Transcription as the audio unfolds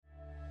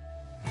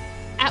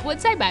At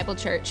Woodside Bible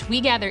Church,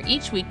 we gather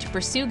each week to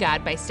pursue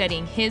God by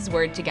studying His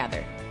Word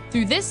together.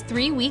 Through this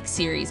 3-week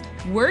series,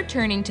 we're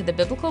turning to the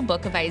biblical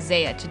book of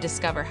Isaiah to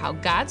discover how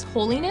God's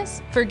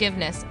holiness,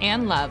 forgiveness,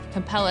 and love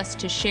compel us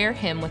to share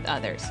Him with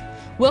others.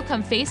 We'll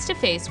come face to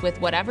face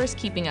with whatever's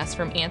keeping us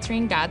from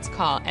answering God's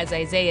call as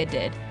Isaiah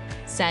did,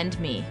 "Send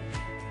me."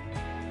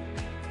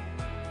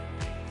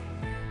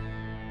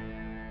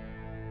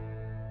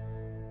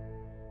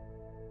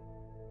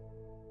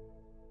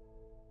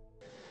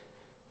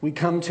 We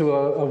come to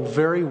a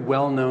very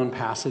well-known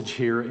passage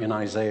here in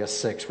Isaiah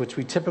 6, which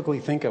we typically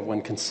think of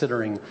when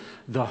considering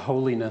the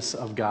holiness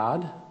of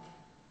God.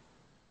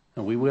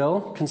 And we will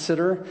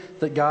consider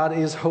that God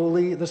is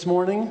holy this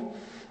morning.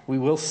 We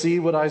will see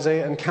what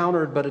Isaiah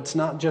encountered, but it's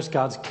not just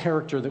God's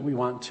character that we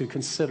want to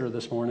consider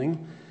this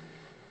morning.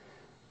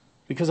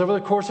 Because over the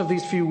course of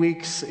these few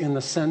weeks in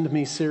the Send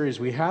Me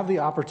series, we have the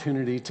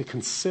opportunity to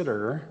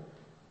consider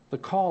the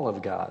call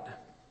of God.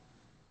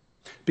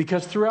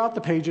 Because throughout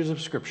the pages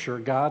of Scripture,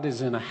 God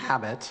is in a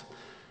habit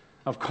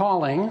of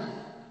calling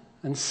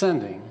and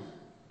sending.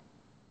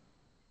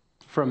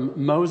 From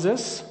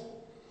Moses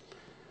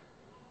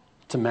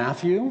to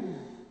Matthew,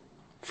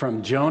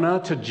 from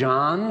Jonah to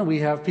John, we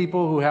have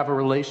people who have a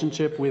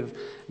relationship with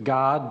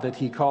God that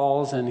He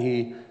calls and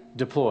He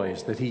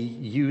deploys, that He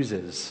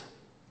uses.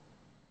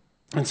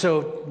 And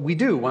so we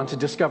do want to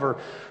discover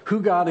who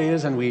God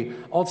is, and we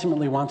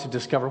ultimately want to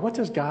discover what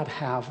does God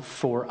have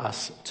for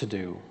us to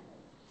do.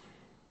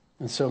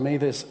 And so may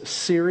this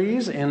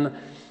series in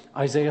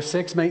Isaiah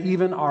 6, may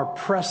even our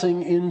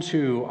pressing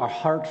into our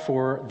heart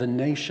for the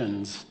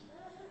nations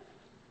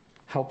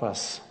help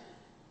us.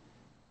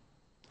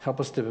 Help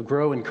us to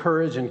grow in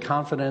courage and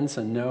confidence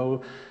and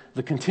know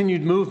the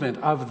continued movement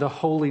of the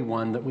Holy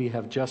One that we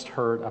have just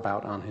heard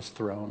about on His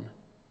throne.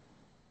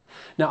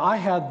 Now, I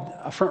had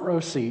a front row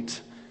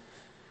seat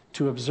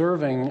to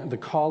observing the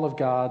call of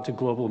God to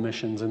global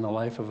missions in the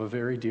life of a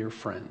very dear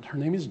friend. Her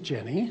name is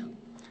Jenny.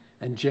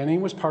 And Jenny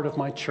was part of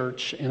my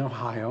church in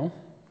Ohio.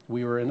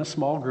 We were in a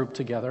small group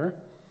together.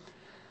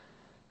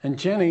 And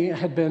Jenny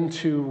had been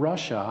to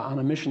Russia on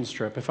a missions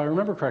trip. If I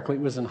remember correctly,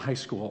 it was in high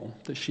school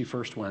that she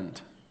first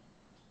went.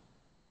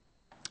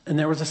 And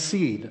there was a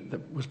seed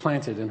that was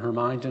planted in her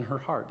mind and her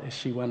heart as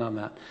she went on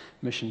that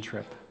mission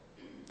trip.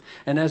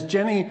 And as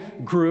Jenny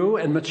grew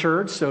and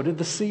matured, so did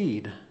the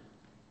seed.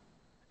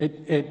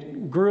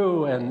 It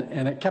grew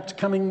and it kept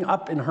coming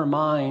up in her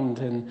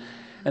mind.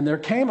 And there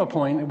came a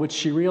point at which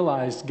she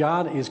realized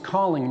God is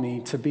calling me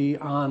to be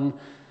on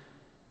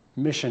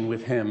mission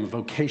with Him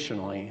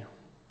vocationally.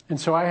 And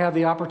so I had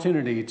the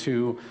opportunity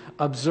to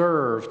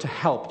observe, to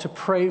help, to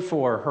pray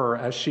for her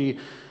as she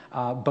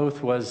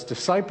both was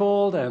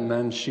discipled and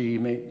then she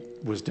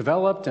was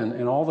developed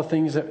and all the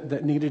things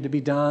that needed to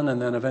be done,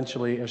 and then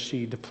eventually as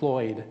she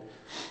deployed.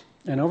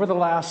 And over the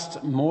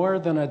last more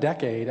than a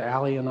decade,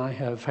 Allie and I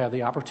have had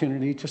the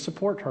opportunity to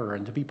support her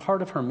and to be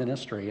part of her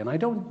ministry. And I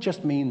don't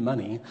just mean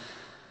money,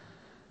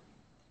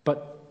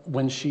 but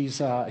when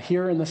she's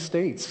here in the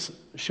States,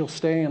 she'll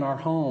stay in our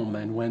home.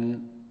 And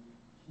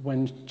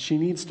when she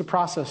needs to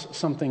process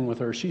something with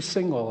her, she's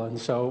single. And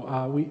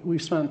so we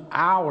spent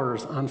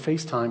hours on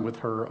FaceTime with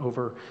her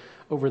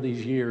over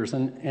these years.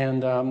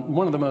 And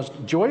one of the most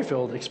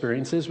joy-filled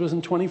experiences was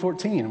in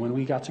 2014 when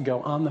we got to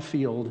go on the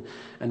field.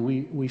 And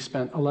we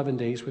spent 11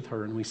 days with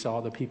her, and we saw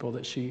the people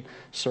that she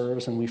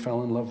serves, and we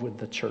fell in love with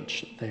the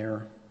church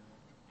there.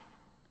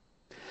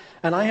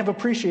 And I have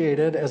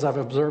appreciated, as I've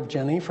observed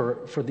Jenny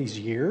for these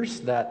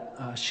years,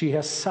 that she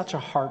has such a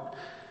heart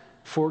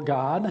for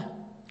God,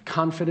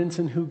 confidence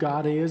in who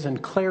God is, and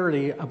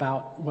clarity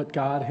about what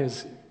God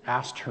has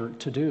asked her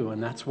to do.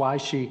 And that's why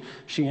she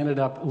ended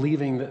up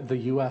leaving the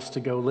U.S.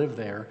 to go live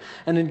there.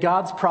 And in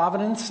God's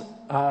providence,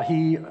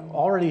 she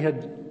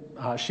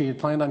had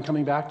planned on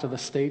coming back to the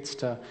States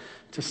to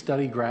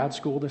study grad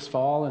school this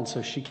fall, and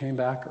so she came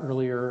back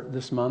earlier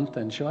this month,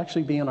 and she'll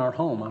actually be in our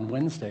home on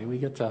Wednesday. We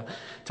get to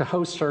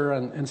host her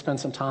and spend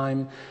some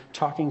time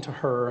talking to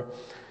her.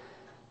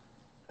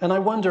 And I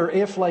wonder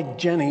if, like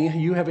Jenny,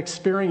 you have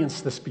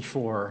experienced this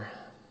before.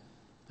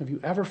 Have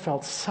you ever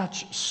felt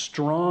such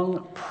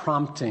strong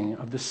prompting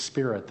of the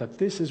Spirit that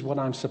this is what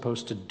I'm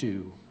supposed to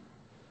do?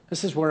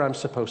 This is where I'm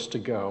supposed to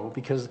go?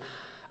 Because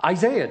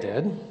Isaiah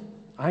did.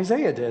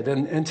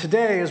 And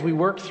today, as we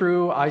work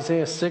through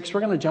Isaiah 6, we're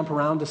going to jump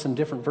around to some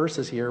different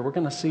verses here. We're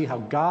going to see how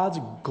God's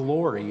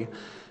glory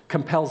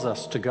compels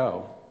us to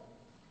go.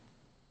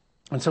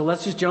 And so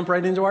let's just jump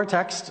right into our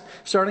text.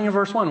 Starting in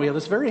verse 1, we have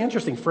this very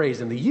interesting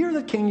phrase, "In the year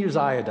that King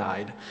Uzziah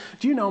died."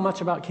 Do you know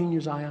much about King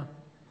Uzziah?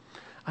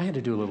 I had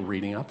to do a little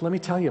reading up. Let me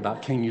tell you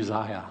about King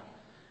Uzziah.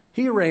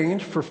 He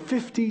reigned for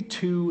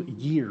 52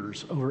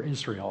 years over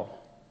Israel.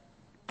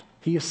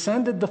 He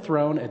ascended the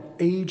throne at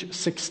age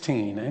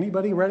 16.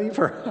 Anybody ready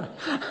for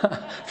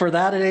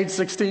that at age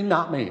 16?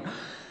 Not me.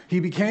 He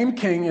became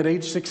king at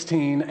age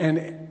 16,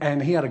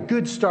 and he had a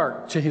good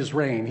start to his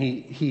reign.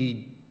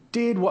 He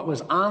did what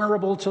was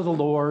honorable to the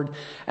Lord,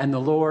 and the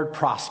Lord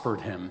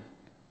prospered him.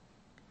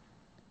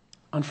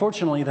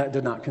 Unfortunately, that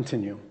did not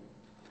continue.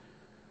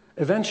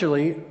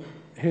 Eventually,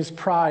 his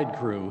pride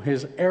grew,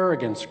 his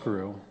arrogance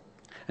grew.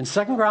 And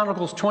 2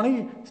 Chronicles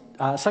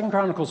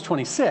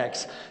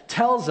 26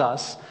 tells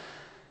us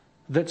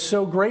that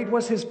so great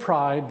was his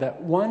pride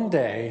that one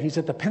day he's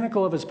at the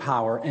pinnacle of his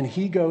power and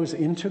he goes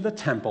into the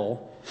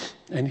temple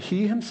and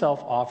he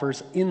himself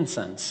offers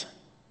incense.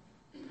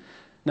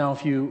 Now,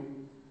 if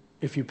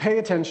you pay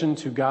attention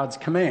to God's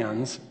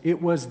commands,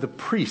 it was the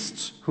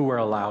priests who were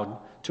allowed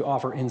to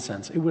offer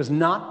incense. It was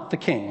not the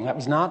king. That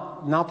was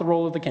not the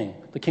role of the king.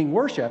 The king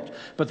worshiped,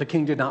 but the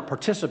king did not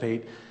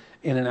participate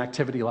in an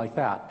activity like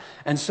that.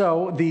 And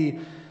so the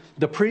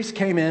priests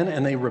came in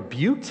and they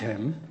rebuked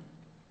him.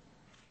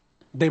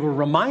 They were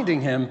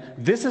reminding him,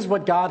 this is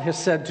what God has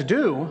said to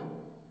do.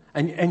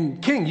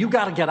 And king, you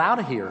got to get out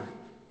of here.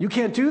 You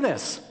can't do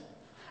this.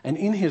 And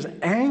in his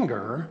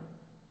anger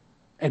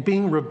at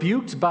being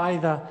rebuked by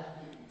the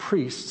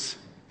priests,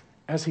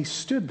 as he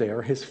stood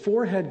there, his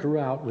forehead grew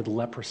out with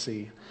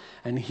leprosy,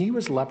 and he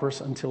was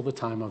leprous until the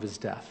time of his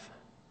death.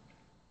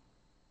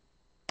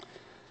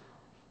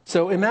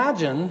 So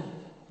imagine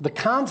the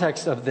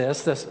context of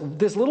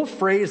this little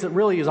phrase that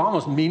really is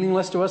almost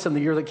meaningless to us in the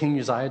year that King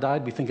Uzziah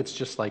died. We think it's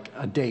just like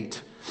a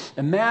date.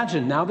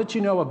 Imagine, now that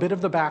you know a bit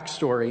of the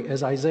backstory,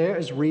 as Isaiah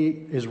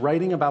is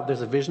writing about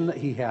this vision that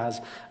he has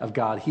of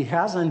God, he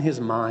has in his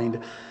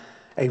mind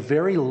a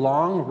very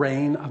long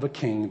reign of a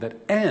king that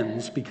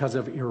ends because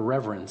of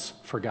irreverence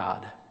for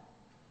God.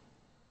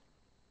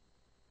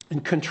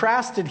 And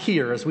contrasted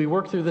here, as we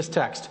work through this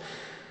text,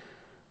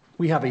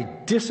 we have a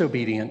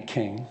disobedient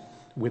king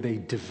with a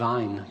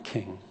divine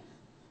king.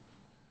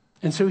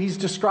 And so he's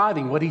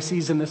describing what he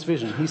sees in this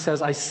vision. He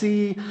says, I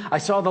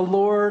saw the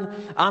Lord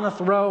on a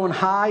throne,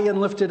 high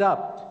and lifted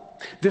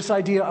up. This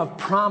idea of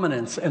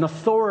prominence and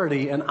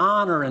authority and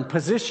honor and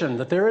position,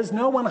 that there is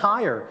no one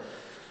higher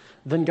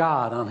than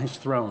God on his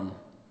throne.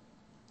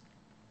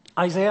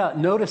 Isaiah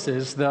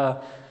notices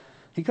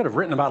he could have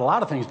written about a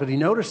lot of things, but he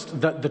noticed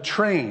the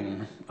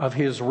train of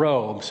his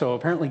robe. So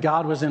apparently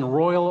God was in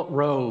royal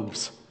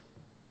robes.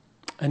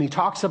 And he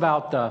talks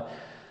about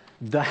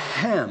the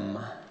hem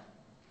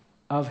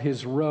of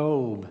his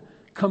robe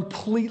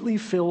completely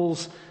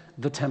fills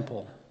the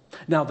temple.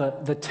 Now,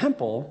 the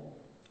temple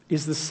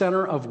is the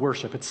center of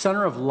worship. It's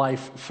center of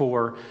life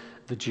for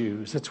the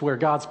Jews. It's where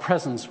God's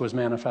presence was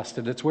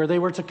manifested. It's where they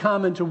were to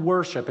come and to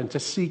worship and to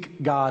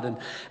seek God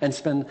and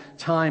spend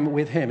time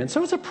with him. And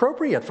so it's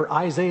appropriate for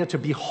Isaiah to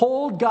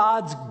behold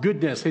God's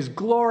goodness, his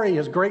glory,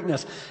 his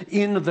greatness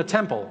in the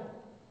temple.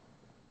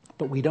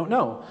 But we don't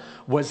know.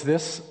 Was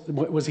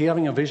he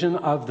having a vision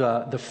of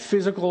the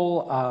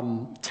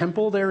physical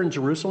temple there in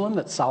Jerusalem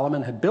that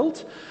Solomon had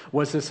built?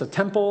 Was this a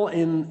temple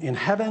in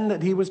heaven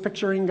that he was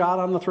picturing God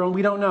on the throne?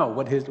 We don't know.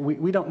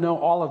 We don't know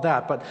all of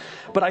that.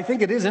 But I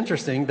think it is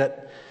interesting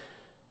that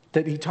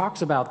he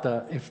talks about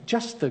if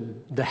just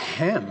the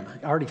hem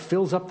already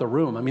fills up the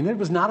room. I mean, it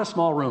was not a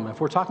small room.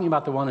 If we're talking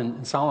about the one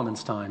in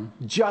Solomon's time,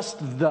 just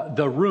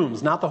the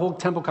rooms, not the whole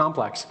temple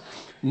complex,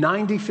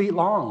 90 feet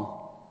long.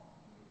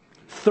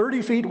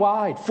 30 feet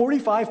wide,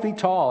 45 feet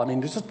tall. I mean,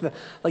 there's just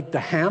the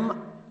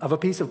hem of a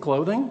piece of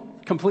clothing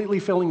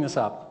completely filling this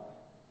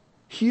up.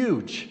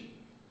 Huge.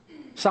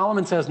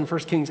 Solomon says in 1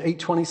 Kings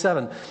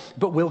 8:27,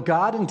 but will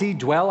God indeed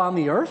dwell on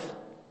the earth?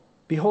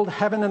 Behold,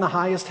 heaven and the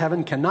highest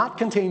heaven cannot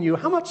contain you.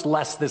 How much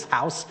less this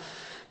house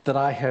that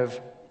I have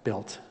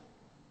built?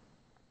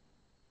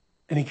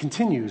 And he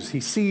continues. He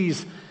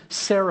sees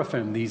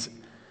seraphim, these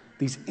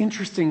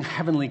interesting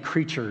heavenly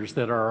creatures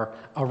that are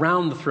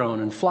around the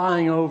throne and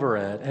flying over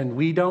it. And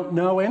we don't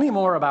know any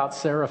more about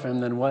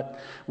seraphim than what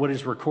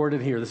is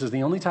recorded here. This is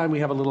the only time we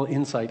have a little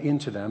insight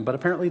into them. But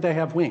apparently they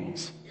have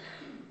wings.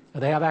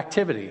 They have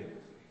activity.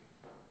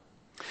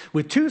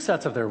 With two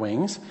sets of their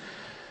wings,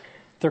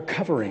 they're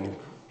covering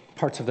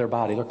parts of their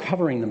body. They're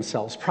covering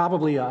themselves.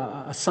 Probably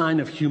a sign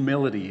of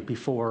humility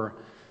before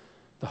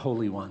the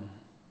Holy One.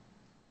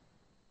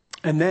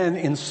 And then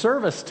in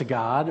service to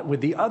God,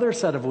 with the other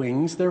set of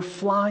wings, they're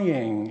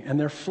flying. And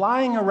they're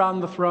flying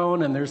around the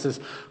throne, and there's this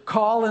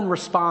call and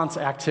response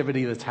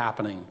activity that's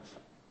happening.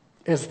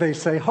 As they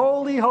say,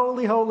 holy,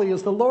 holy, holy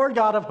is the Lord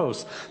God of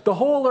hosts. The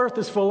whole earth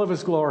is full of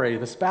his glory.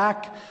 This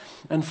back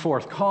and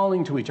forth,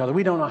 calling to each other.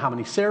 We don't know how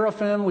many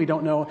seraphim. We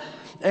don't know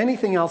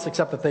anything else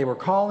except that they were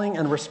calling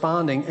and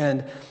responding.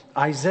 And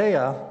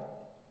Isaiah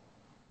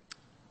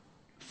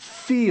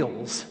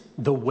feels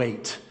the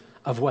weight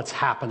of what's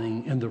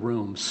happening in the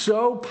room.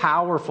 So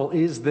powerful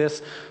is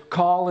this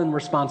call and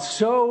response.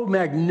 So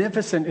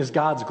magnificent is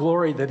God's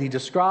glory that he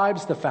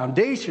describes the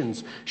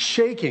foundations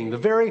shaking.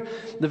 The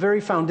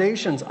very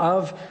foundations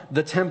of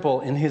the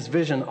temple in his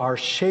vision are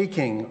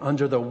shaking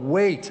under the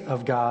weight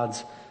of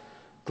God's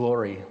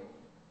glory.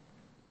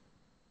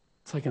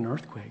 It's like an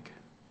earthquake.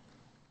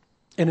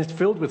 And it's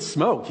filled with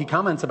smoke. He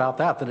comments about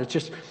that it's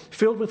just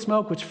filled with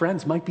smoke, which,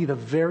 friends, might be the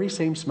very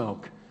same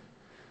smoke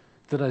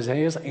that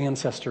Isaiah's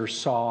ancestors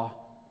saw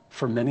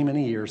for many,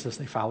 many years as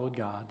they followed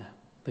God.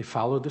 They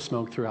followed the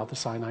smoke throughout the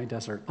Sinai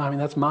desert. I mean,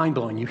 that's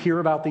mind-blowing. You hear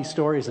about these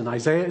stories, and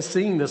Isaiah is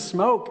seeing this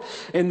smoke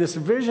in this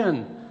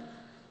vision.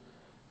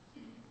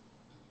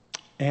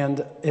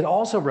 And it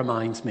also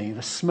reminds me,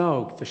 the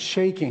smoke, the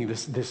shaking,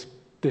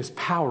 this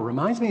power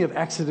reminds me of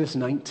Exodus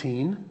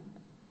 19,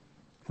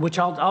 which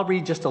I'll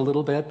read just a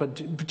little bit,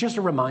 but just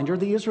a reminder,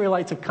 the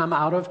Israelites have come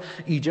out of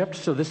Egypt,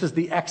 so this is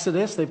the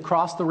Exodus. They've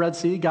crossed the Red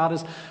Sea. God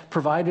has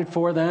provided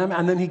for them,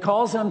 and then he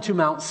calls them to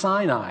Mount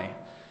Sinai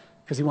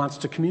because he wants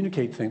to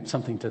communicate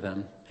something to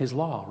them, his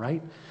law,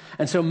 right?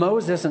 And so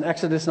Moses in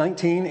Exodus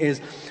 19 is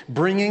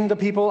bringing the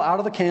people out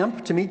of the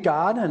camp to meet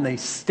God, and they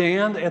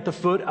stand at the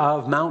foot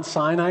of Mount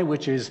Sinai,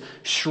 which is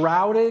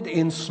shrouded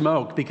in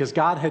smoke because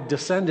God had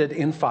descended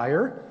in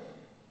fire.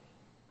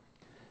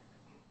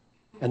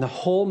 And the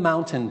whole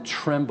mountain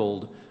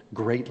trembled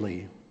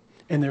greatly.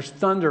 And there's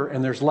thunder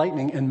and there's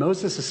lightning, and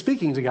Moses is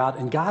speaking to God,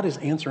 and God is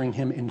answering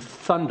him in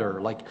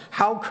thunder. Like,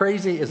 how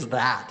crazy is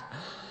that?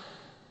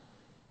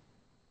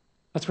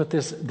 That's what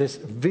this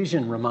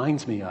vision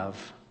reminds me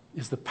of,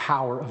 is the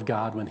power of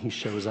God when he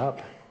shows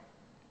up.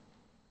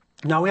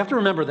 Now, we have to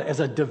remember that as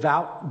a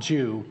devout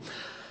Jew,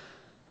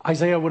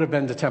 Isaiah would have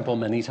been to temple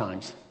many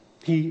times.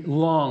 He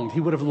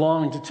would have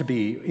longed to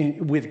be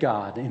with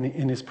God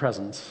in his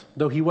presence.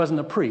 Though he wasn't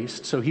a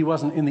priest, so he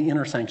wasn't in the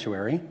inner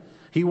sanctuary.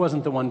 He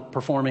wasn't the one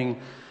performing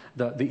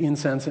the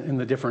incense and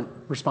the different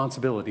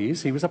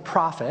responsibilities. He was a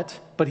prophet,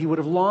 but he would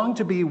have longed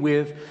to be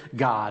with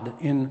God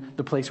in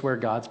the place where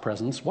God's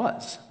presence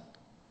was.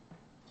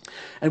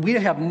 And we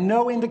have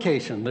no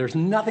indication, there's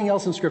nothing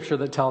else in Scripture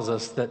that tells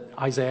us that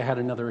Isaiah had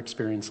another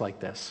experience like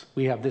this.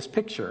 We have this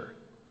picture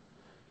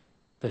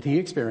that he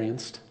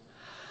experienced,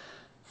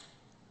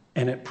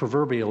 and it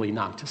proverbially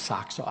knocked his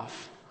socks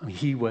off. I mean,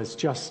 he was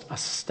just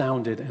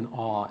astounded and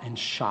awed and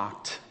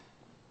shocked.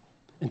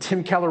 And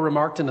Tim Keller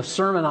remarked in a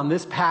sermon on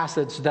this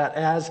passage that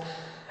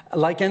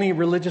like any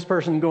religious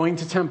person going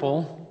to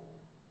temple,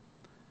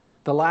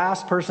 the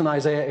last person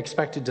Isaiah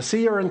expected to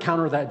see or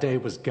encounter that day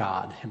was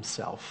God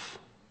himself.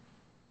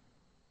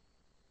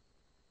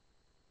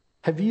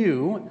 Have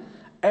you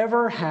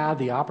ever had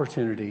the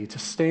opportunity to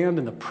stand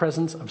in the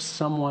presence of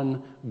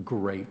someone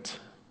great?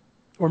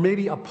 Or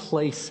maybe a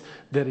place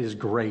that is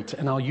great,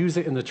 and I'll use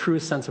it in the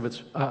truest sense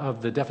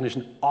of the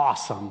definition,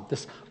 awesome,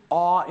 this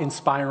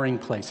awe-inspiring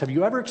place. Have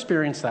you ever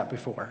experienced that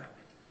before?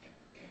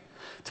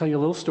 I'll tell you a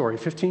little story.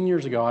 15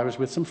 years ago, I was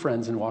with some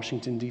friends in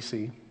Washington,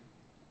 D.C.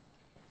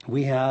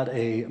 We had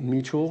a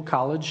mutual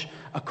college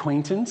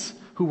acquaintance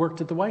who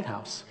worked at the White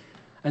House.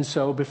 And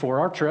so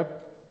before our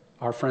trip,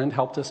 our friend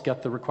helped us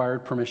get the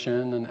required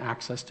permission and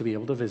access to be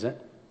able to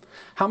visit.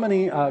 How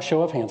many,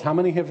 show of hands, how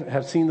many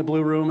have seen the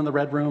Blue Room and the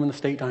Red Room and the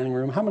State Dining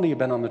Room? How many have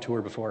been on the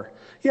tour before?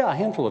 Yeah, a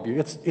handful of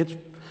you.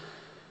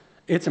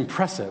 It's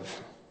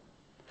impressive.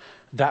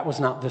 That was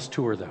not this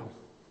tour, though.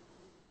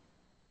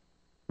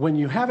 When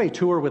you have a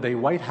tour with a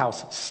White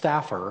House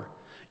staffer,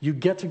 you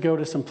get to go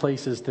to some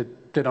places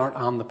that aren't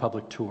on the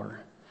public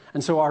tour.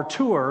 And so our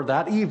tour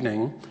that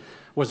evening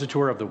was a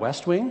tour of the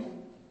West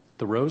Wing,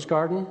 the Rose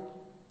Garden,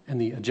 and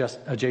the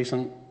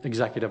adjacent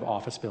executive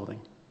office building.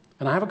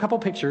 And I have a couple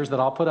pictures that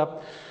I'll put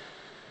up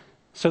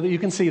so that you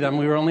can see them.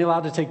 We were only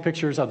allowed to take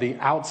pictures of the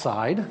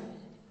outside.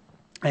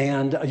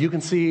 And you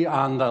can see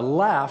on the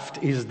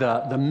left is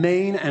the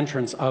main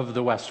entrance of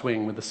the West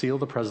Wing with the seal of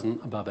the president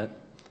above it.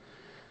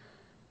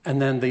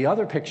 And then the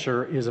other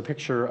picture is a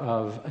picture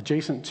of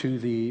adjacent to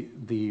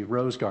the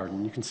Rose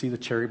Garden. You can see the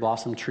cherry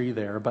blossom tree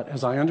there. But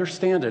as I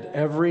understand it,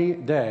 every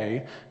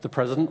day the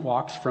president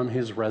walks from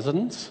his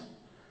residence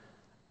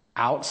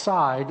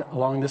outside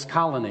along this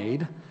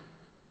colonnade.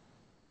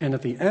 And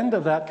at the end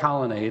of that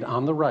colonnade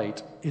on the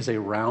right is a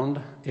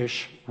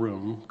round-ish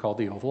room called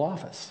the Oval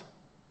Office.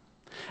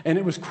 And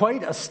it was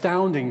quite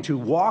astounding to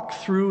walk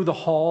through the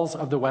halls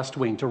of the West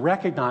Wing, to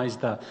recognize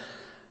the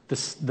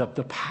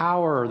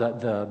power,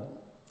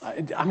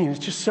 it's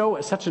just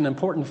such an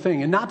important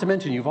thing. And not to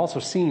mention, you've also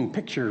seen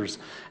pictures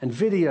and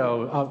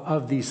video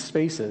of these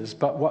spaces.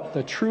 But what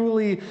the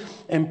truly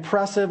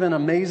impressive and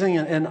amazing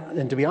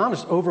and to be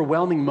honest,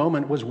 overwhelming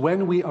moment was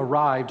when we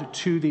arrived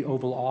to the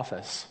Oval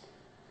Office.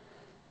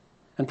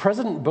 And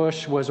President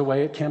Bush was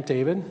away at Camp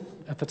David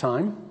at the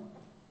time.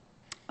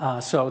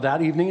 So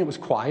that evening it was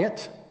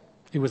quiet.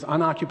 It was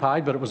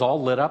unoccupied, but it was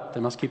all lit up.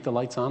 They must keep the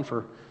lights on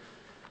for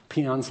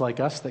peons like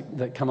us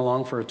that come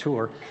along for a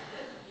tour.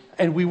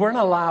 And we were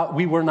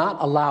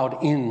not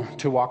allowed in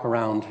to walk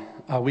around.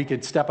 We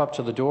could step up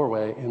to the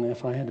doorway, and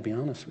if I had to be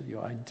honest with you,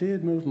 I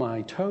did move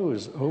my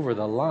toes over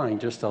the line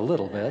just a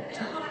little bit.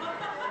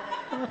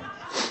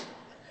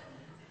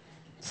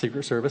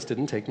 Secret Service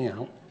didn't take me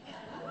out.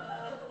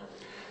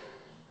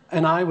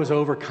 And I was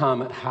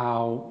overcome at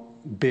how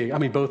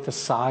big, both the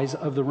size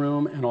of the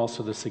room and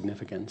also the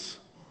significance.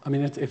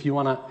 If you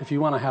want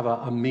to have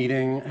a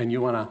meeting and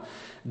you want to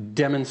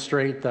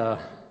demonstrate the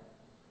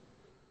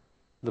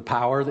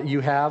power that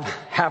you have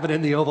it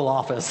in the Oval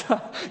Office.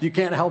 You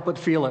can't help but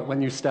feel it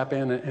when you step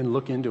in and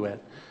look into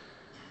it.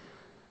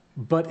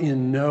 But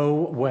in no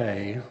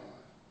way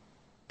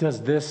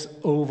does this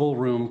oval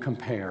room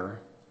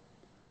compare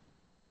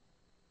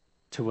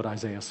to what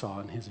Isaiah saw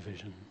in his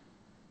vision.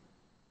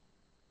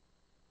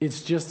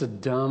 It's just a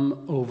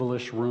dumb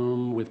ovalish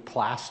room with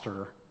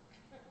plaster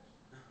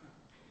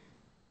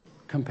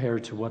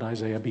compared to what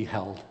Isaiah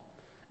beheld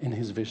in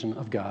his vision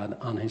of God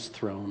on his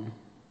throne.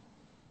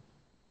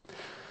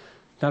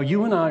 Now,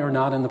 you and I are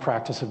not in the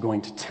practice of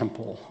going to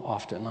temple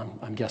often.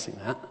 I'm guessing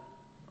that.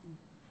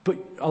 But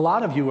a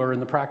lot of you are in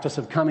the practice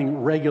of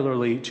coming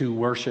regularly to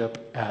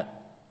worship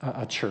at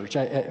a church,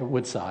 at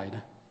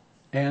Woodside.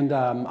 And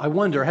I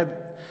wonder,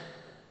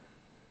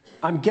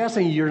 I'm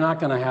guessing you're not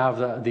going to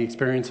have the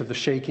experience of the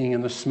shaking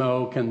and the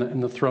smoke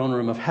and the throne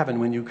room of heaven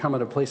when you come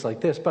at a place like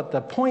this. But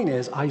the point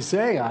is,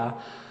 Isaiah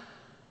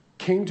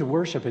came to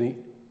worship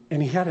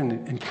and he had an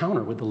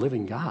encounter with the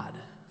living God.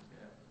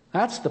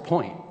 That's the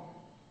point.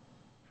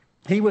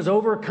 He was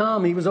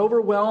overcome. He was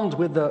overwhelmed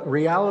with the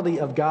reality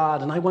of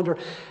God. And I wonder,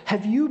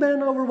 have you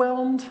been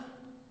overwhelmed?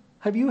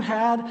 Have you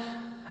had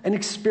an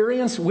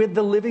experience with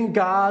the living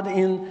God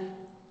in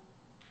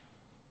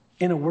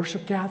a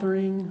worship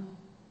gathering?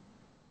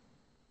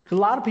 A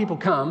lot of people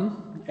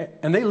come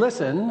and they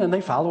listen and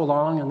they follow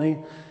along and they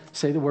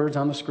say the words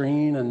on the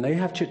screen and they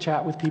have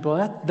chit-chat with people.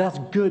 That's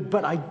good,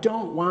 but I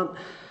don't want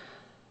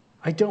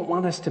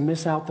us to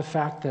miss out the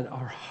fact that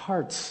our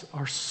hearts,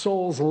 our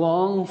souls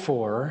long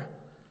for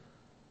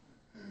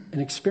an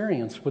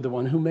experience with the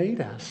one who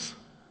made us.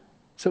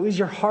 So is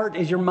your heart,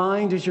 is your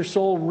mind, is your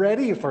soul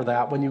ready for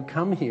that when you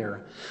come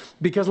here?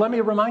 Because let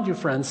me remind you,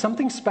 friends,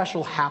 something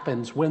special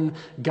happens when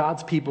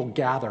God's people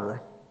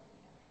gather.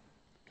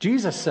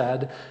 Jesus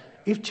said,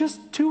 if just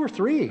 2 or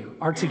 3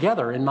 are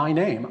together in my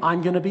name,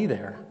 I'm going to be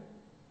there.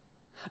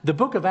 The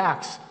book of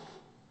Acts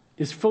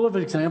is full of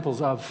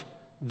examples of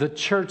the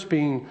church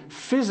being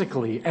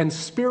physically and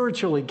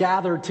spiritually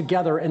gathered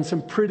together, and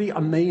some pretty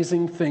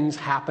amazing things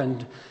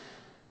happened.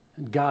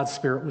 And God's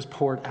Spirit was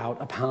poured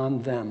out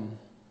upon them.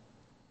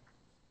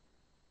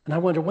 And I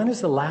wonder, when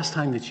is the last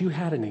time that you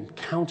had an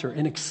encounter,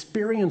 an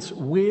experience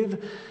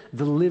with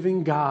the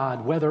living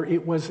God, whether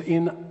it was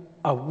in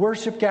a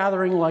worship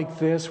gathering like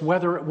this,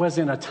 whether it was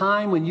in a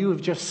time when you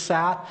have just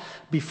sat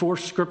before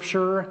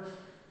Scripture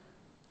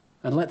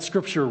and let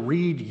Scripture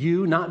read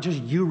you, not just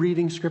you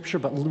reading Scripture,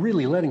 but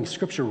really letting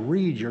Scripture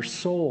read your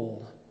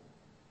soul.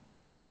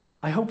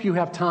 I hope you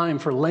have time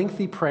for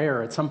lengthy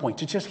prayer at some point,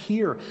 to just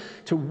hear,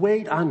 to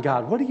wait on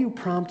God. What are you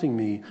prompting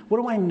me?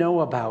 What do I know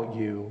about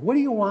you? What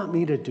do you want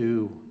me to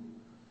do?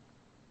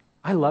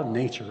 I love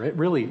nature. It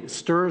really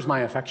stirs my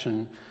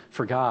affection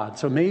for God.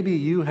 So maybe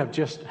you have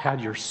just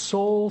had your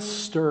soul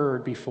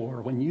stirred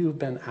before when you've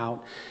been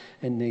out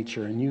in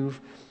nature and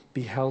you've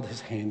beheld his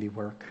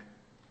handiwork.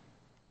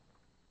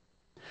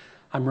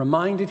 I'm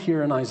reminded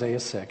here in Isaiah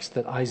 6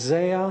 that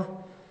Isaiah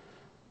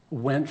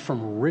went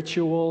from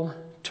ritual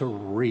to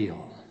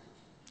real.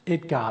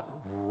 It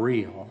got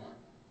real.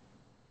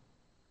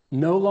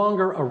 No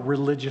longer a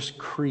religious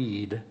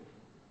creed,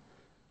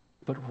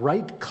 but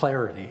right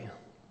clarity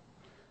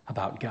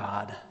about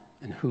God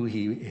and who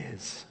he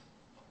is.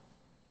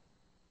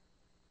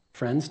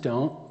 Friends,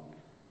 don't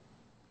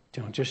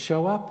just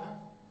show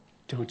up.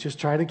 Don't just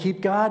try to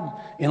keep God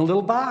in a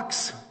little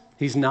box.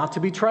 He's not to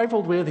be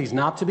trifled with. He's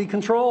not to be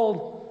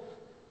controlled.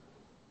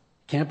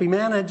 Can't be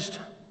managed.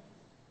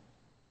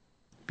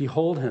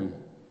 Behold him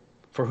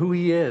for who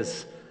he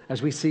is,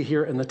 as we see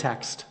here in the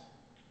text.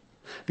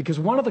 Because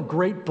one of the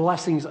great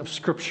blessings of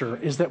Scripture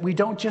is that we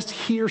don't just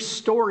hear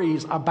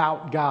stories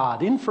about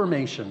God,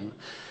 information.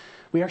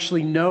 We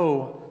actually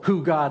know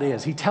who God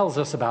is. He tells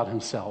us about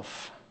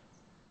himself.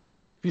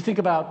 If you think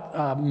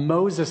about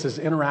Moses'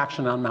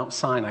 interaction on Mount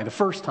Sinai, the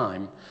first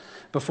time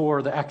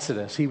before the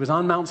Exodus, he was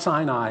on Mount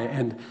Sinai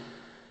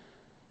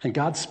and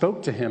God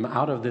spoke to him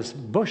out of this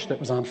bush that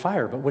was on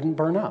fire but wouldn't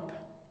burn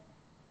up.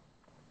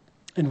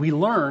 And we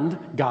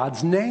learned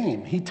God's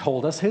name. He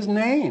told us his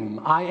name.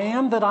 I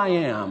am that I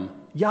am.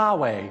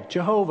 Yahweh,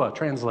 Jehovah,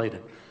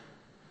 translated.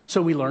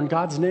 So we learned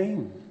God's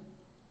name.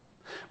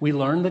 We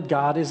learned that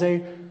God is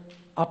a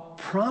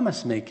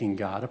promise-making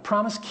God, a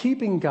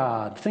promise-keeping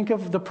God. Think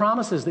of the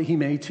promises that he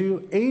made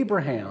to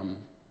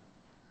Abraham.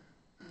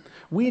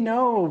 We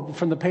know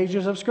from the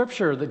pages of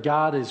Scripture that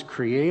God is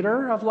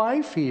creator of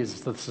life. He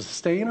is the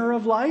sustainer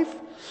of life.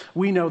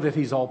 We know that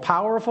he's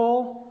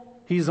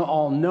all-powerful. He's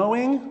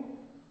all-knowing.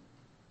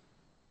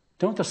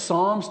 Don't the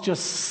Psalms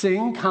just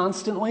sing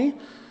constantly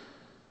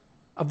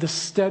of the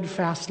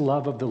steadfast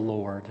love of the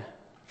Lord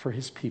for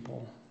his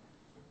people?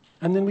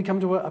 And then we come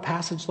to a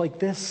passage like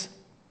this,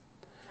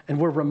 and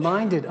we're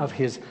reminded of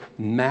his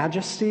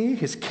majesty,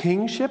 his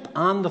kingship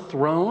on the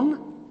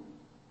throne,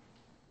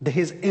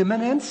 his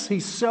immanence.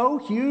 He's so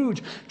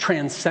huge.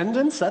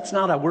 Transcendence, that's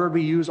not a word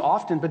we use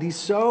often, but he's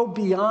so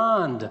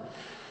beyond.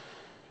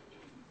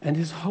 And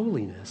his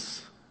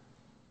holiness.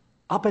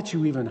 I'll bet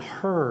you even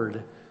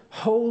heard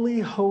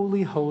holy,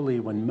 holy, holy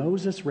when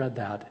Moses read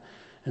that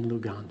in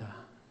Luganda.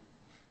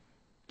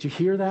 Did you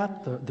hear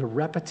that? The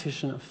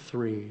repetition of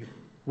 3.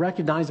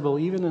 Recognizable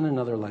even in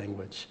another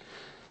language.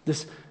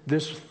 This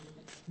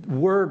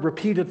word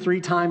repeated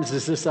 3 times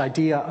is this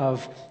idea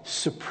of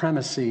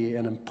supremacy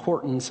and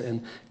importance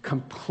and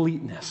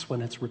completeness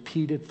when it's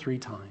repeated 3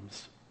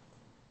 times.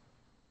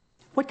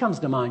 What comes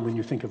to mind when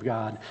you think of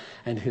God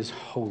and his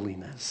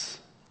holiness?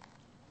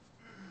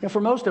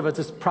 For most of us,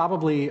 it's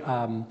probably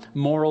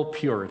moral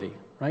purity,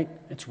 right?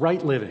 It's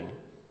right living,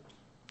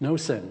 no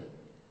sin.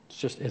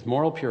 It's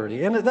moral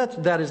purity. And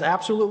that is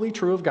absolutely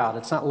true of God.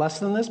 It's not less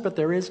than this, but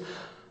there is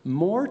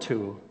more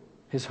to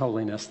his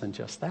holiness than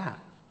just that.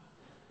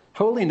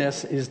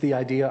 Holiness is the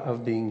idea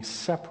of being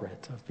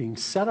separate, of being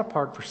set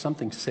apart for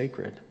something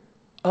sacred,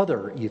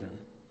 other even.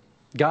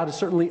 God is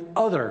certainly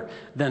other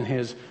than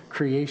his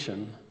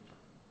creation.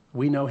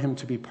 We know him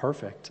to be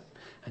perfect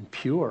and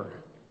pure.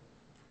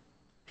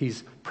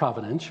 He's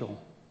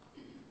providential.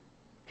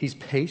 He's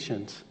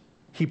patient.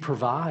 He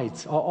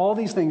provides. All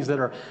these things that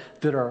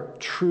are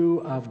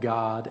true of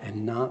God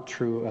and not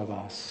true of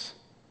us.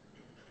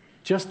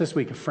 Just this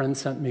week, a friend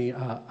sent me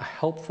a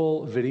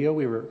helpful video.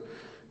 We were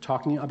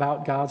talking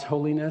about God's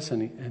holiness,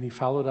 and he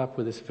followed up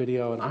with this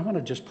video, and I want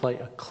to just play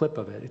a clip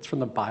of it. It's from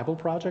the Bible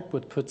Project,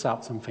 which puts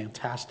out some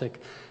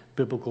fantastic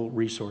biblical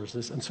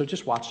resources. And so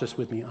just watch this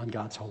with me on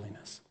God's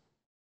holiness.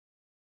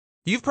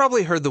 You've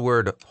probably heard the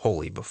word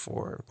holy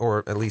before,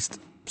 or at least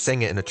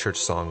sang it in a church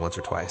song once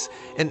or twice.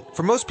 And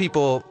for most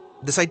people,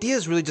 this idea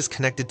is really just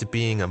connected to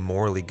being a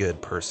morally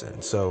good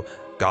person. So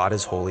God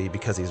is holy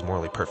because he's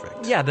morally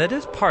perfect. Yeah, that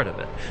is part of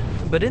it.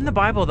 But in the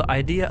Bible, the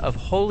idea of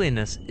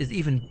holiness is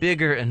even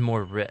bigger and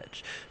more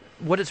rich.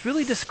 What it's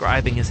really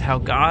describing is how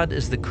God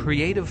is the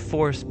creative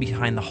force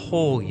behind the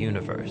whole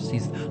universe.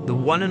 He's the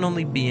one and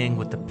only being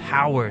with the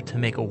power to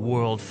make a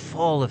world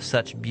full of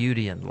such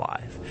beauty and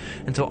life.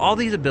 And so all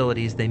these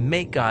abilities, they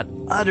make God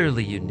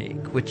utterly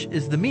unique, which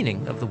is the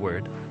meaning of the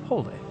word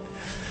holy.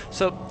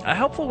 So a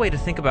helpful way to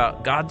think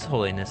about God's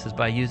holiness is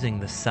by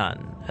using the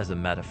sun as a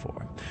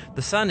metaphor.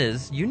 The sun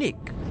is unique,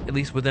 at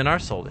least within our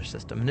solar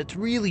system, and it's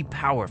really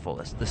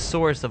powerful. It's the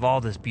source of all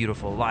this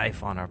beautiful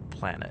life on our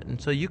planet.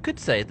 And so you could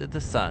say that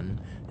the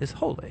sun is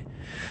holy.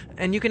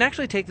 And you can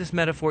actually take this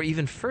metaphor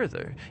even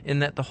further in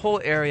that the whole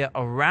area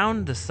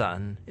around the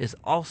sun is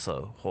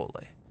also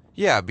holy.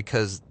 Yeah,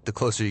 because the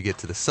closer you get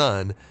to the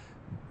sun,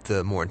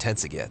 the more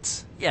intense it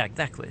gets. Yeah,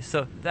 exactly.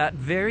 So that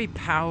very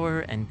power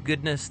and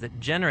goodness that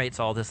generates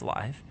all this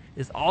life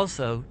is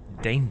also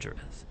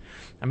dangerous.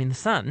 I mean, the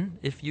sun,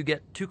 if you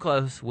get too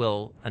close,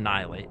 will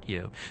annihilate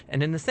you.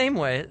 And in the same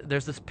way,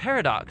 there's this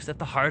paradox at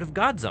the heart of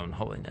God's own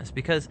holiness,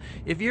 because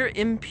if you're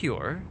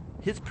impure,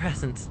 his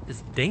presence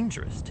is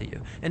dangerous to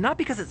you. And not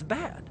because it's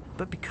bad,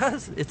 but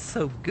because it's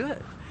so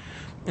good.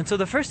 And so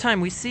the first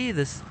time we see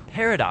this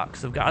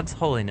paradox of God's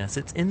holiness,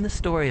 it's in the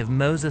story of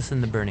Moses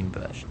and the burning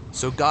bush.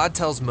 So God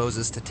tells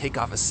Moses to take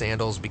off his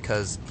sandals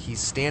because he's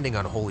standing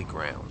on holy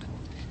ground.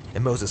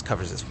 And Moses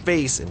covers his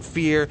face in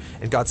fear,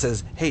 and God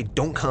says, hey,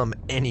 don't come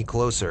any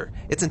closer.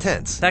 It's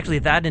intense. It's actually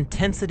that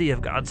intensity of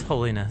God's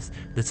holiness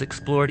that's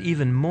explored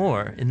even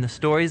more in the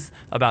stories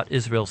about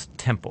Israel's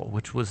temple,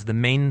 which was the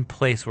main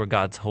place where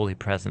God's holy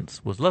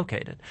presence was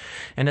located.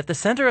 And at the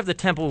center of the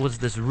temple was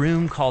this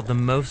room called the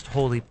Most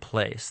Holy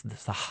Place,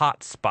 the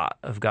hot spot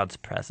of God's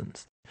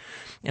presence.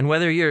 And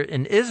whether you're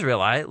an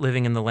Israelite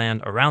living in the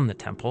land around the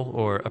temple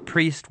or a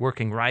priest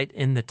working right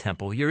in the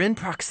temple, you're in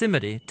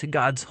proximity to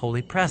God's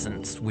holy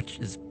presence, which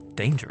is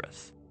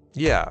dangerous.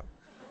 Yeah.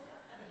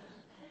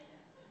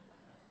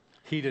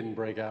 He didn't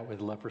break out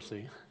with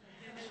leprosy.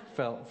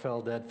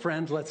 Fell dead.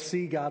 Friends, let's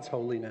see God's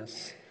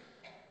holiness.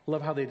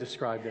 Love how they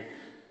described it.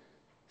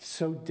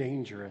 So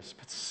dangerous,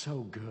 but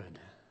so good.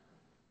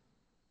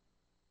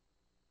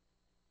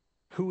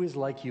 Who is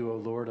like you, O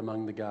Lord,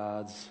 among the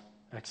gods?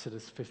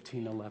 Exodus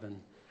 15:11.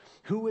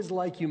 Who is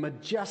like you,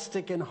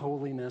 majestic in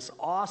holiness,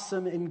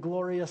 awesome in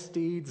glorious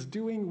deeds,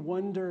 doing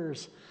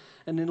wonders?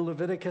 And in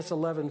Leviticus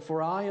 11,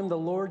 for I am the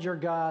Lord your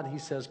God, he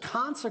says,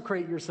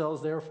 consecrate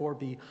yourselves, therefore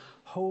be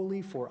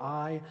holy, for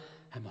I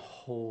am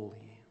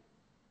holy.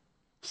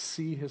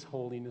 See his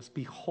holiness.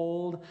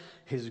 Behold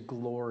his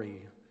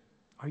glory.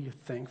 Are you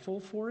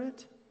thankful for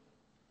it?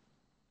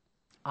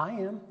 I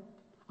am.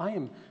 I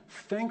am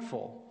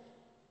thankful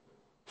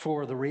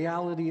for the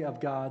reality of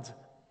God's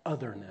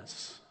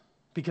otherness,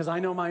 because I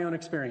know my own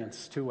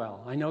experience too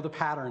well. I know the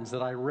patterns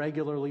that I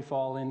regularly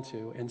fall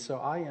into, and so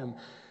I am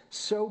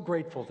so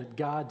grateful that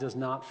God does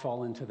not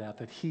fall into that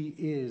he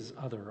is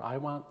other. I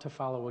want to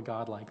follow a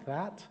God like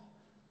that,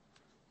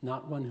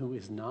 not one who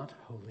is not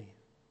holy.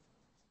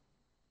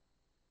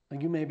 Now,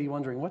 you may be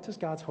wondering, what does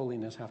God's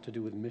holiness have to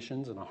do with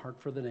missions and a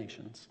heart for the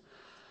nations?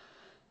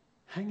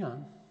 Hang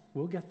on,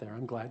 we'll get there.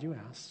 I'm glad you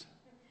asked.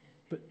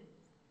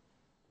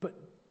 But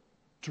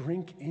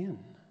drink in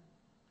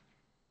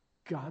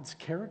God's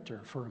character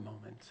for a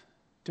moment.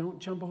 Don't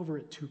jump over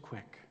it too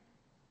quick.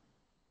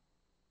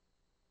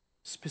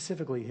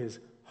 Specifically, his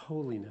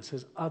holiness,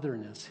 his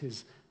otherness,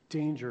 his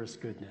dangerous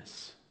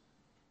goodness.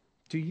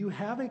 Do you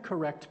have a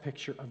correct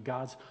picture of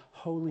God's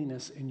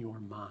holiness in your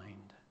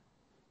mind?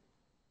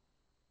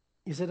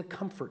 Is it a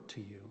comfort to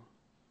you?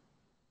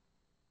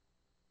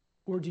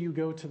 Or do you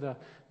go to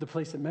the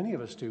place that many of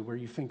us do, where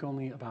you think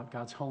only about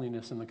God's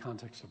holiness in the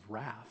context of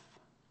wrath?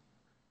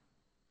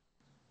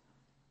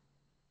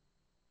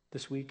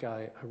 This week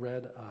I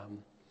read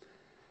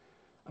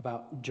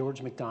about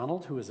George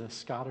MacDonald, who is a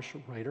Scottish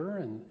writer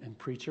and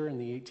preacher in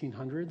the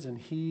 1800s, and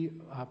he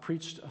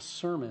preached a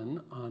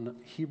sermon on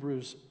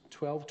Hebrews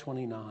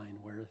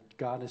 12:29, where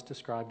God is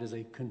described as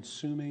a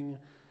consuming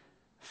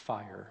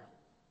fire.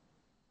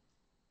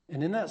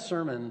 And in that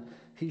sermon,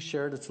 he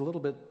shared, it's a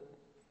little bit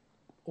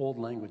old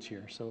language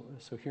here, so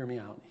hear me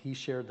out. He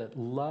shared that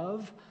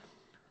love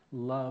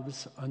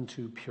loves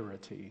unto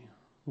purity.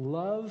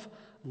 Love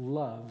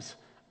loves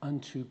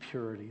unto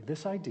purity.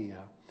 This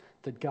idea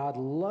that God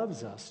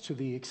loves us to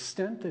the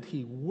extent that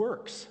he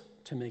works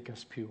to make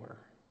us pure.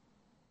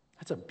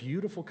 That's a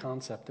beautiful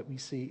concept that we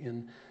see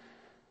in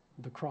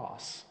the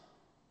cross.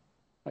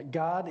 Like,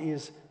 God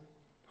is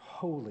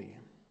holy.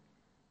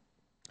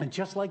 And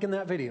just like in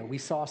that video, we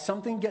saw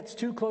something gets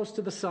too close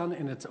to the sun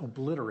and it's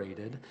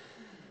obliterated.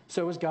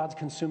 So is God's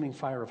consuming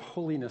fire of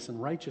holiness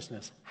and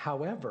righteousness.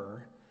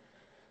 However,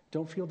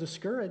 don't feel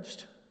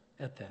discouraged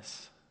at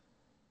this,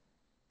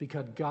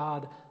 because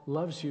God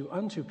loves you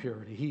unto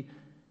purity.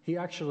 He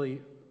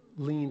actually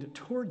leaned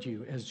toward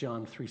you, as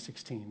John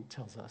 3:16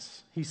 tells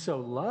us. He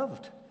so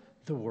loved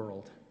the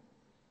world.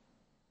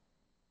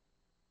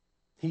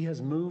 He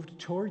has moved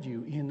toward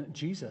you in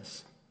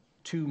Jesus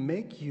to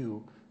make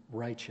you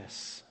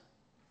righteous.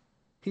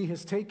 He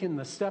has taken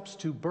the steps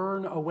to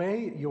burn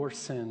away your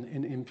sin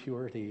and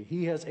impurity.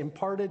 He has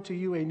imparted to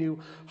you a new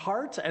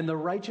heart and the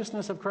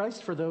righteousness of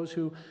Christ for those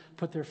who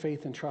put their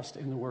faith and trust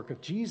in the work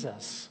of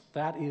Jesus.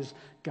 That is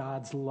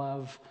God's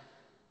love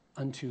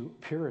unto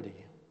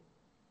purity.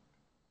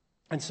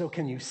 And so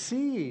can you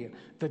see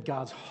that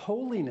God's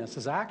holiness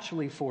is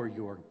actually for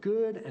your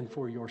good and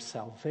for your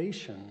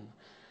salvation?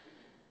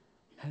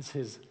 Has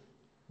his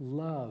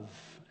love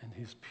and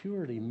his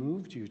purity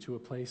moved you to a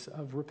place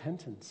of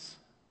repentance?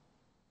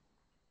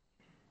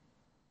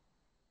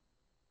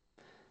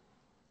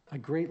 I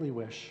greatly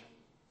wish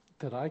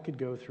that I could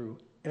go through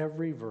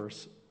every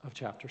verse of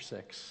chapter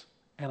 6,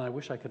 and I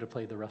wish I could have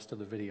played the rest of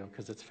the video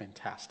because it's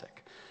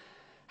fantastic.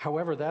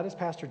 However, that is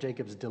Pastor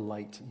Jacob's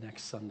delight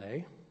next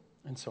Sunday,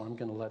 and so I'm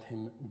going to let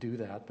him do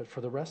that. But for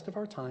the rest of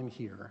our time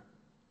here,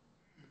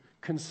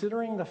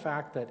 considering the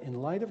fact that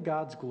in light of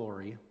God's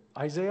glory,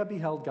 Isaiah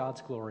beheld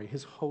God's glory,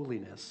 his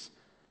holiness.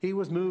 He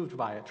was moved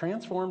by it,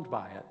 transformed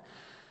by it,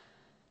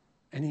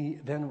 and he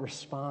then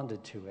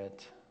responded to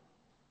it.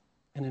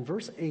 And in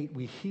verse 8,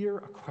 we hear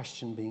a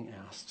question being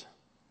asked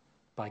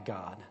by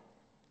God.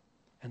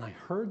 And I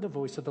heard the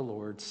voice of the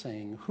Lord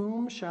saying,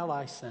 "Whom shall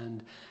I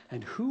send,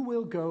 and who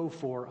will go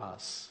for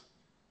us?"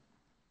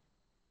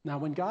 Now,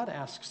 when God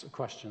asks a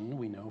question,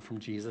 we know from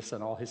Jesus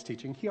and all his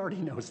teaching, he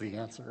already knows the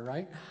answer,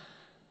 right?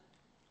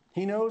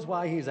 He knows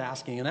why he's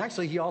asking, and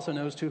actually he also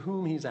knows to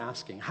whom he's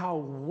asking. How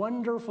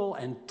wonderful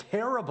and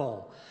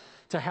terrible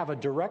to have a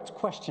direct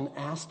question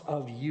asked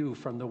of you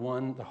from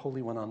the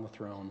Holy One on the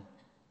throne.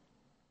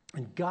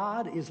 And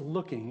God is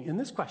looking, in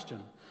this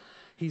question,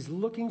 he's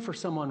looking for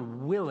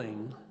someone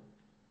willing,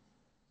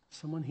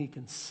 someone he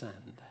can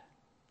send.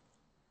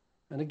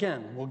 And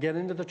again, we'll get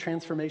into the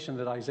transformation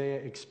that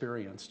Isaiah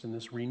experienced and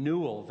this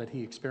renewal that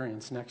he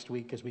experienced next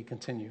week as we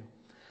continue.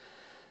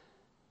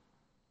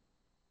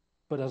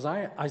 But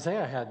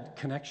Isaiah had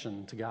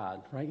connection to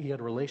God, right? He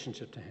had a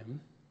relationship to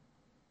him.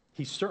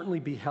 He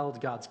certainly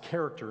beheld God's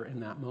character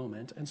in that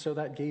moment, and so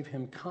that gave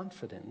him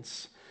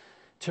confidence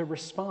to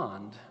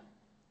respond.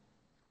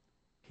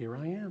 Here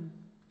I am,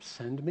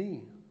 send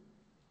me.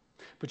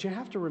 But you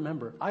have to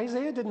remember,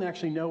 Isaiah didn't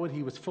actually know what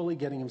he was fully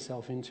getting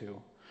himself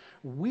into.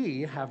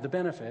 We have the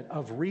benefit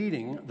of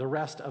reading the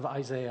rest of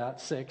Isaiah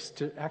 6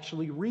 to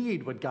actually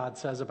read what God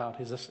says about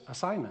his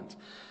assignment.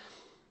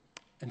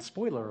 And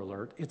spoiler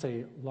alert, it's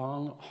a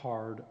long,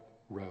 hard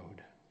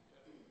road.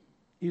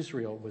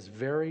 Israel was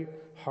very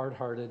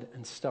hard-hearted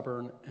and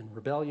stubborn and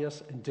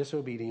rebellious and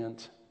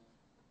disobedient.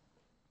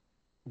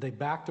 They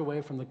backed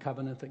away from the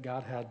covenant that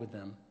God had with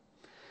them.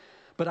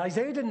 But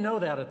Isaiah didn't know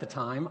that at the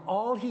time.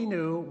 All he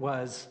knew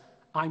was,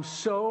 I'm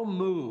so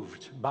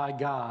moved by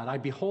God. I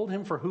behold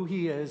him for who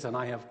he is, and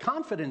I have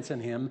confidence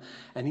in him,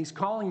 and he's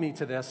calling me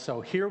to this,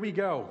 so here we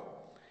go.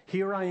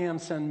 Here I am,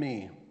 send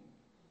me.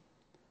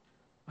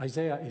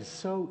 Isaiah is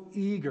so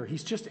eager.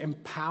 He's just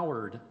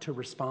empowered to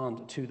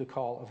respond to the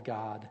call of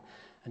God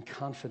and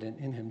confident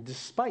in him,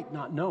 despite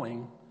not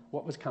knowing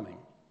what was coming.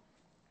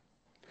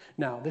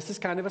 Now, this is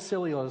kind of a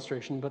silly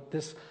illustration, but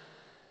I'm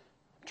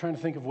trying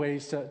to think of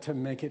ways to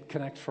make it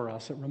connect for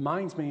us. It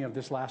reminds me of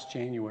this last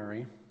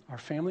January. Our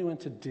family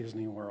went to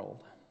Disney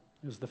World.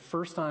 It was the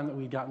first time that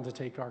we'd gotten to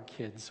take our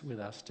kids with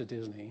us to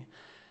Disney.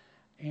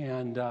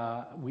 And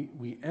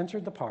we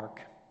entered the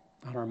park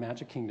on our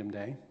Magic Kingdom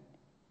day.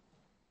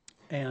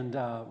 And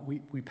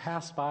we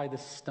passed by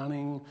this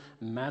stunning,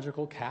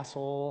 magical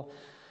castle.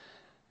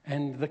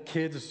 And the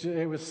kids,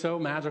 it was so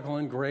magical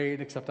and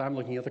great, except I'm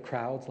looking at the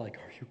crowds like,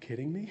 are you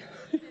kidding me?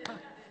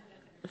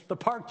 The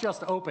park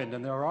just opened,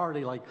 and there are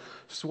already like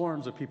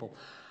swarms of people.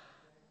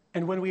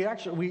 And when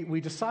we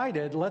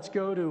decided, let's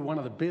go to one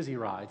of the busy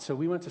rides. So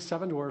we went to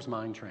Seven Dwarfs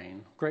Mine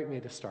Train. Great way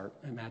to start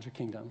at Magic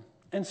Kingdom.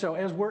 And so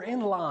as we're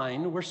in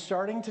line, we're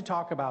starting to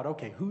talk about,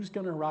 okay, who's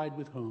going to ride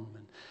with whom?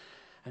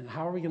 And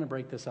how are we going to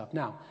break this up?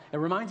 Now, it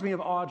reminds me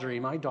of Audrey,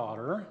 my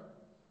daughter,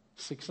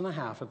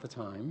 6.5 at the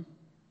time.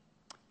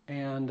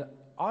 And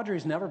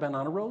Audrey's never been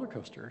on a roller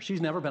coaster. She's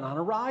never been on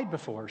a ride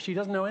before. She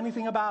doesn't know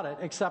anything about it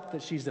except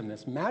that she's in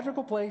this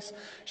magical place.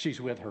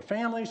 She's with her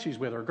family. She's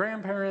with her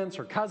grandparents,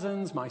 her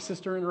cousins, my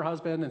sister and her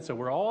husband. And so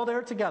we're all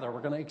there together.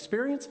 We're going to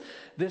experience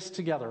this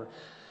together.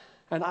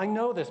 And I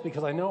know this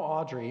because I know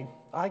Audrey.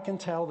 I can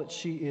tell that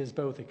she is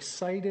both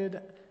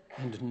excited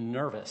and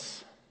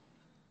nervous.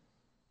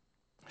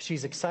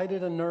 She's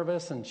excited and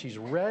nervous, and she's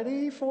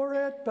ready for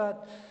it,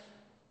 but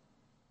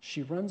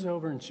she runs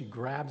over and she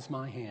grabs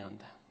my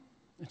hand.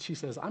 And she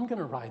says, I'm going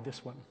to ride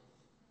this one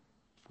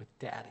with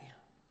Daddy.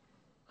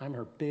 I'm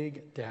her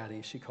big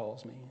daddy, she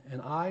calls me.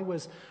 And I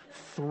was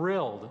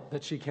thrilled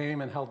that she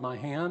came and held my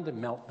hand and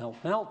melt, melt,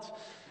 melt.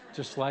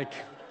 Just like,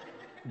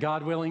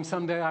 God willing,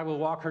 someday I will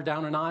walk her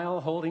down an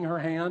aisle holding her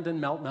hand and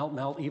melt, melt,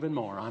 melt even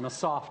more. I'm a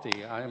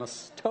softie. I am a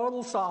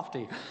total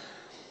softie.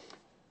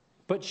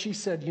 But she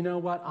said, you know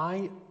what,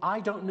 I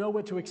don't know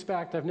what to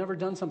expect. I've never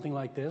done something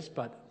like this,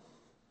 but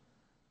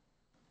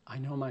I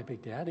know my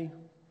big daddy.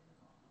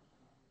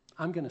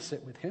 I'm going to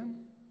sit with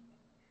him.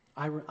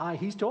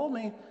 He's told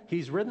me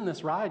he's ridden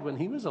this ride when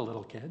he was a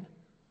little kid.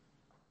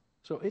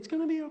 So it's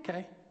going to be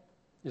okay.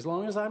 As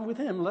long as I'm with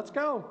him, let's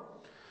go.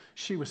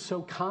 She was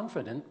so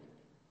confident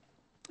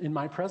in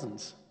my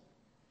presence.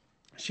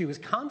 She was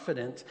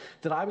confident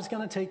that I was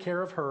going to take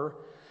care of her.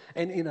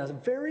 And in a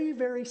very,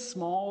 very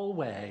small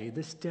way,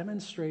 this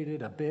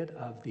demonstrated a bit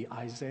of the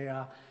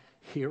Isaiah,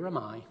 here am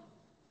I,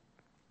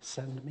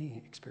 send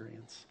me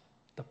experience,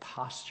 the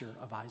posture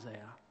of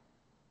Isaiah.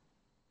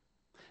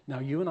 Now,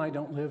 you and I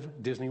don't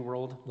live Disney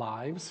World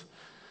lives.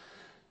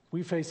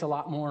 We face a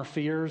lot more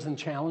fears and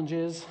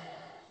challenges.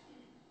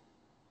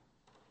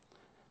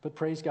 But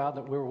praise God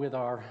that we're with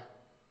our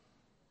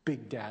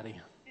Big Daddy,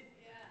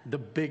 the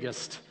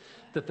biggest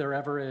that there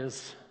ever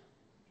is.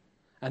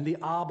 And the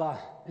Abba,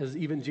 as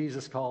even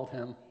Jesus called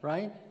him,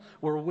 right?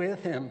 We're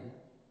with him.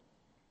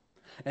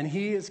 And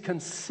he is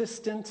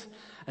consistent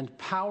and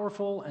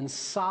powerful and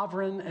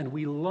sovereign, and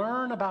we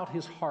learn about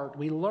his heart.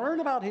 We learn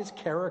about his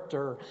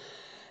character.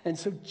 And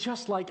so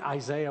just like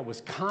Isaiah was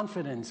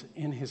confident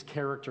in his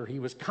character, he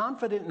was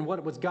confident in what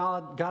it was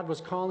God was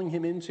calling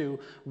him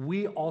into,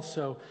 we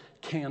also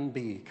can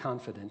be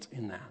confident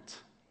in that.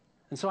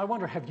 And so I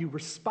wonder, have you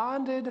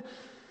responded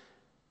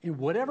in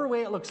whatever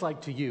way it looks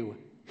like to you?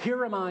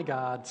 Here am I,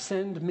 God,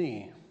 send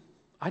me.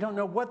 I don't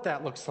know what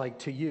that looks like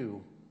to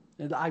you.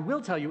 And I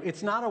will tell you,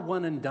 it's not a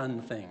one and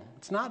done thing.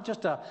 It's not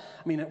just at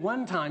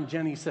one time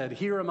Jenny said,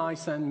 here am I,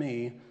 send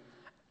me,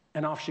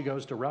 and off she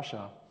goes to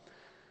Russia.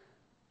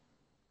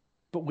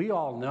 But we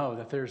all know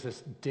that there's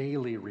this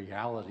daily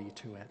reality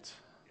to it.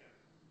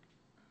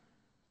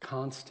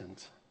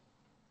 Constant.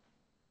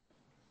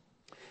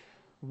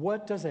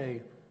 What does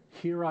a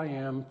here I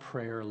am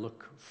prayer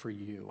look for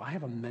you? I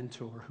have a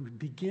mentor who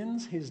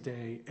begins his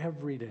day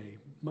every day,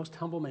 most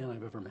humble man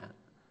I've ever met.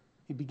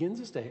 He begins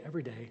his day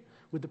every day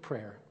with the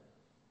prayer,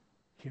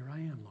 here I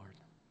am, Lord.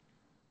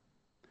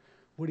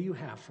 What do you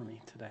have for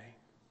me today?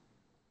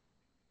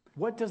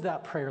 What does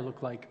that prayer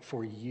look like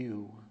for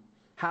you?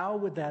 How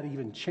would that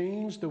even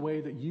change the way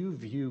that you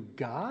view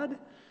God,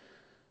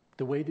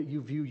 the way that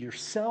you view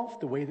yourself,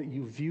 the way that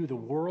you view the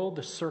world,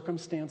 the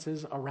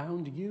circumstances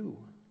around you?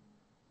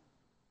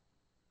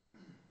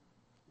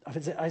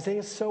 Isaiah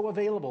is so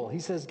available. He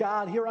says,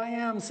 God, here I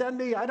am, send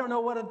me. I don't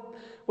know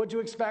what to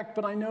expect,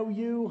 but I know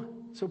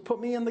you. So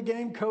put me in the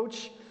game,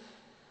 coach.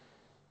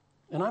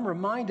 And I'm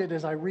reminded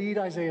as I read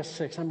Isaiah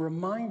 6, I'm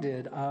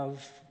reminded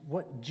of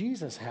what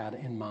Jesus had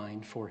in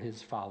mind for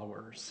his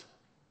followers.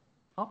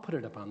 I'll put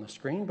it up on the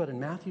screen, but in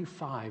Matthew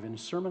 5, in the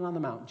Sermon on the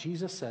Mount,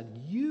 Jesus said,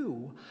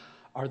 you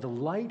are the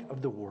light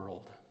of the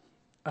world.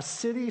 A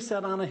city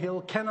set on a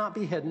hill cannot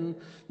be hidden,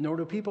 nor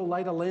do people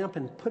light a lamp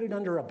and put it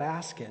under a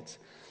basket,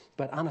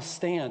 but on a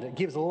stand. It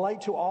gives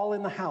light to all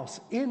in the house.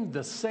 In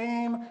the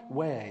same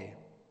way,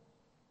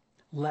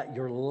 let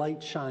your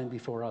light shine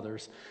before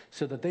others,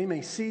 so that they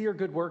may see your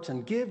good works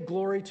and give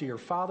glory to your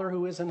Father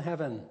who is in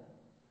heaven.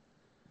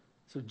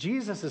 So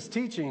Jesus is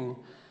teaching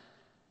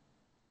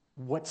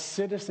what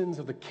citizens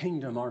of the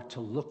kingdom are to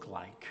look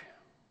like,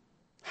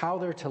 how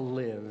they're to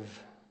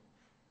live.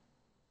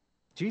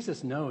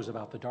 Jesus knows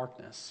about the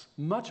darkness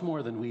much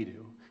more than we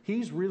do.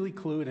 He's really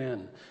clued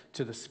in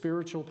to the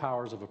spiritual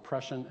powers of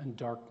oppression and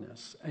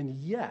darkness. And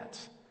yet,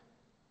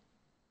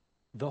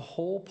 the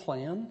whole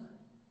plan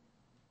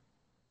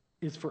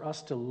is for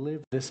us to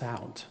live this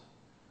out.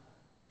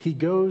 He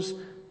goes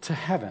to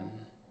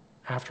heaven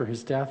after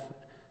his death,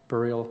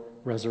 burial,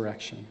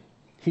 resurrection.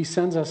 He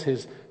sends us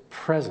his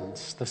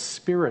presence, the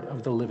Spirit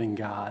of the living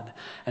God.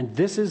 And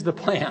this is the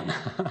plan.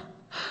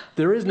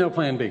 There is no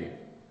plan B.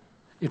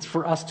 It's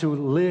for us to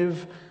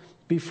live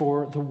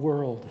before the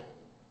world,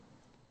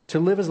 to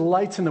live as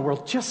lights in the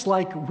world, just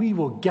like we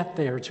will get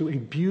there to a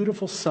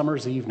beautiful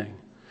summer's evening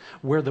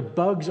where the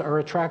bugs are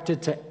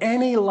attracted to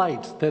any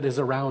light that is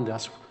around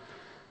us.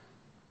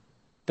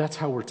 That's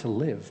how we're to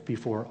live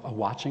before a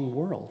watching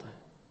world.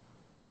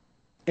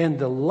 And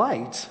the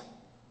light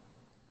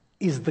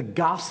is the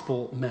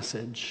gospel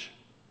message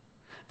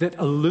that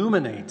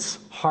illuminates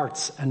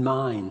hearts and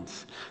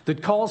minds,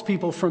 that calls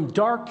people from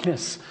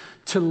darkness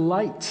to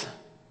light.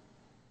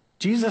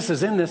 Jesus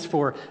is in this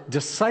for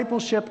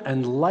discipleship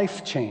and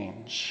life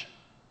change.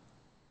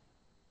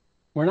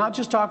 We're not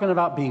just talking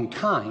about being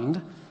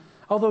kind,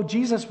 although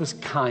Jesus was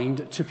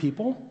kind to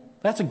people.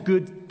 That's a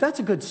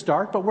good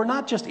start, but we're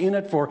not just in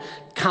it for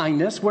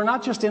kindness. We're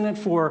not just in it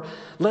for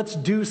let's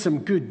do some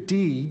good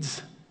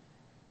deeds.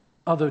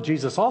 Although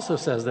Jesus also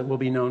says that we'll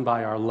be known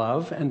by our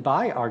love and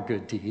by our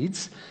good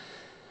deeds.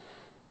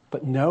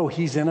 But no,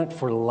 he's in it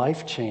for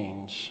life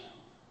change.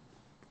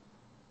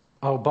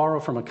 I'll borrow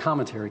from a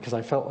commentary because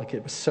I felt like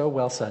it was so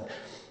well said.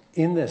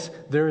 In this,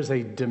 there is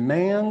a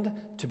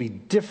demand to be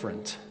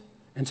different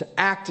and to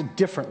act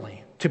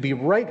differently, to be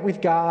right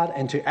with God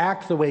and to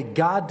act the way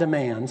God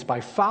demands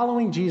by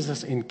following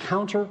Jesus in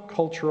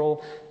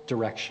countercultural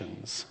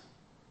directions.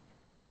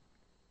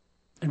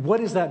 And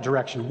what is that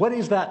direction? What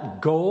is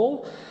that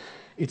goal?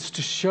 It's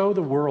to show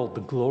the world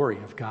the glory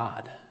of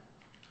God.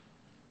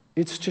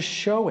 It's to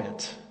show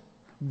it.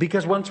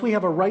 Because once we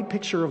have a right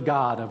picture of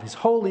God, of his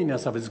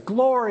holiness, of his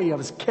glory, of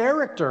his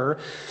character,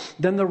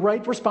 then the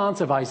right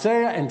response of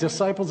Isaiah and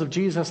disciples of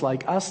Jesus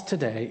like us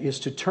today is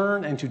to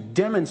turn and to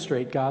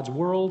demonstrate God's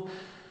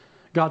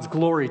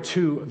glory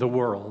to the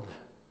world.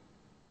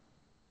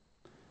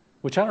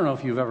 Which I don't know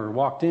if you've ever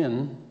walked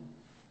in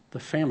the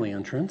family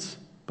entrance,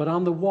 but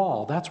on the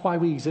wall, that's why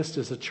we exist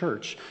as a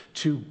church,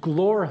 to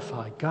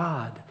glorify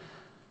God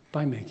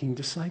by making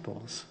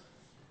disciples.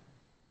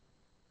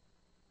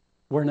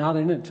 We're not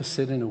in it to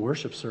sit in a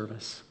worship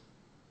service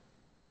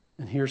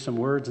and hear some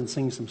words and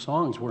sing some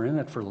songs. We're in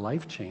it for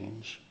life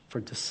change, for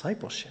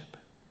discipleship.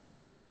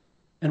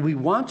 And we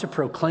want to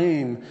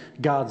proclaim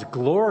God's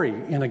glory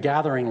in a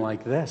gathering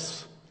like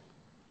this.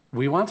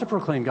 We want to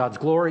proclaim God's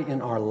glory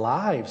in our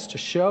lives, to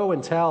show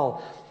and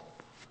tell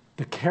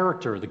the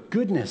character, the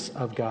goodness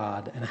of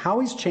God, and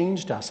how he's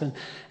changed us,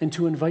 and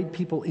to invite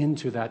people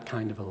into that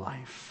kind of a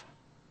life.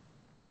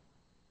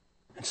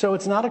 So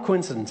it's not a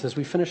coincidence, as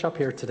we finish up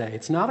here today,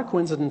 it's not a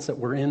coincidence that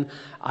we're in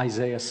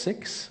Isaiah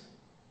 6.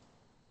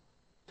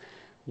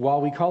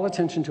 While we call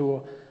attention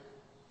to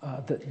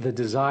the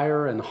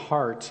desire and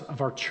heart of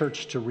our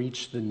church to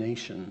reach the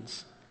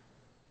nations,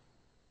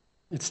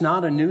 it's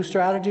not a new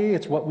strategy,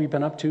 it's what we've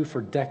been up to for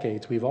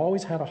decades. We've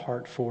always had a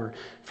heart for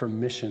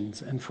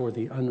missions and for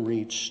the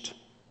unreached.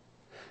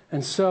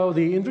 And so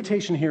the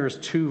invitation here is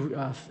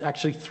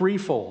actually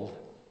threefold.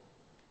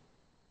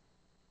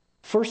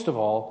 First of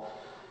all,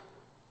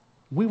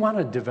 we want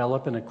to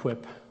develop and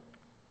equip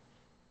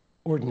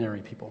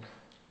ordinary people.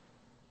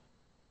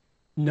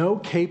 No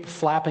cape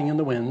flapping in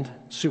the wind,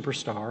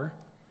 superstar,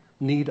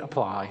 need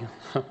apply.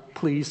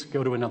 Please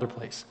go to another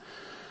place.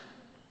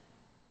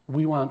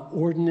 We want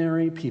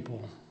ordinary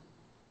people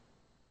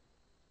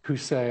who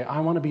say,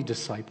 I want to be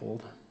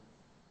discipled.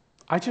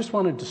 I just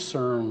want to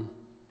discern.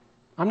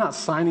 I'm not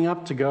signing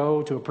up to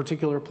go to a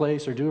particular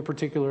place or do a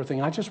particular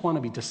thing. I just want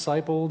to be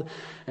discipled.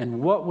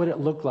 And what would it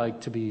look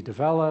like to be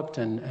developed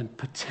and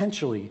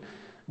potentially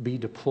be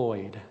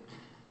deployed?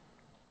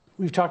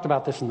 We've talked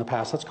about this in the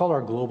past. That's called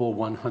our Global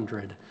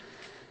 100.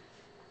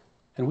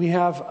 And we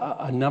have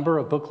a number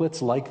of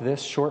booklets like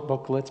this, short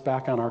booklets,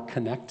 back on our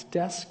Connect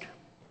desk,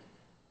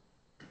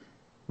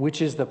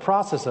 which is the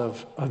process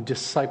of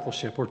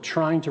discipleship. We're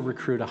trying to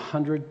recruit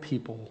 100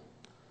 people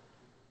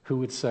who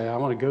would say, I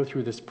want to go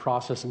through this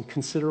process and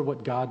consider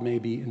what God may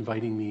be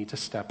inviting me to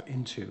step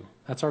into.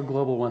 That's our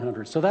Global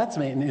 100. So that's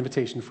an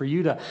invitation for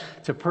you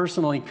to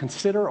personally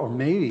consider, or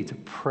maybe to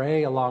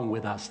pray along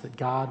with us that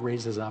God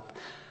raises up.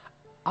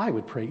 I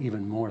would pray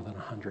even more than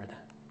 100.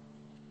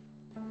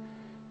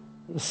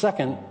 The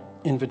second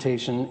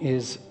invitation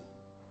is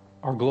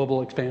our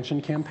Global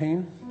Expansion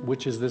Campaign,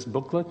 which is this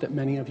booklet that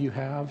many of you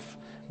have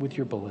with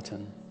your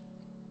bulletin.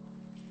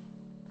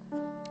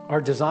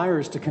 Our desire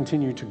is to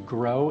continue to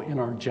grow in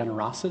our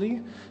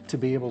generosity, to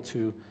be able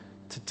to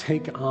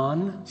take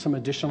on some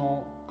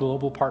additional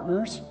global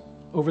partners.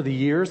 Over the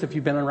years, if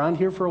you've been around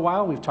here for a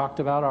while, we've talked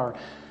about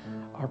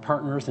our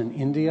partners in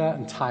India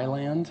and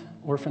Thailand,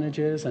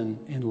 orphanages, and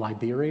in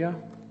Liberia.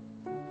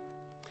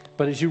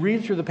 But as you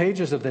read through the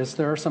pages of this,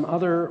 there are some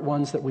other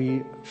ones that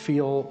we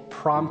feel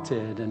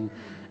prompted and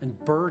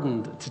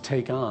burdened to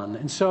take on.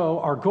 And so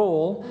our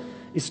goal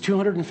is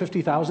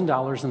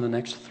 $250,000 in the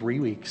next 3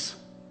 weeks.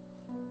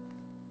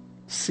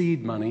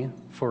 Seed money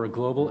for a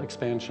global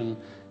expansion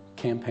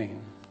campaign.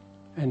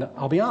 And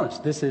I'll be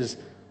honest, this is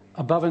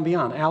above and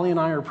beyond. Allie and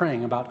I are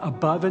praying about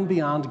above and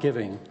beyond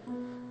giving,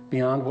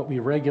 beyond what we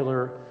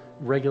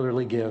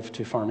regularly give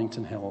to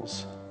Farmington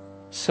Hills,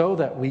 so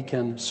that we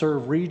can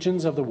serve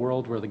regions of the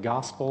world where the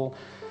gospel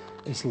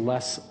is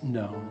less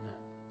known.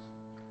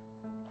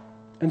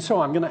 And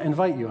so I'm going to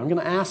invite you, I'm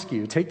going to ask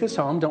you, take this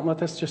home. Don't let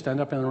this just end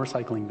up in a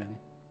recycling bin.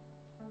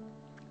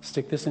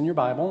 Stick this in your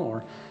Bible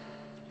or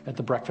at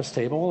the breakfast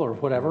table or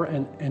whatever,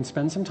 and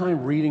spend some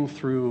time reading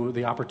through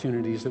the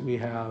opportunities that we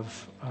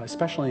have,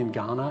 especially in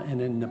Ghana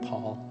and in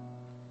Nepal.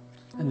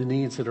 and the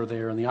needs that are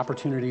there and the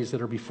opportunities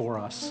that are before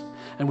us.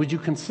 And would you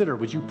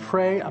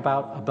pray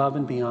about above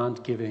and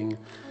beyond giving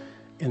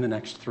in the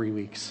next 3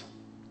 weeks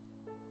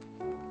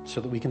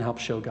so that we can help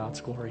show God's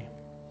glory?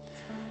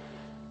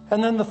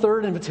 And then the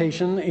third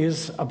invitation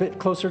is a bit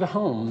closer to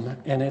home,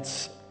 and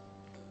it's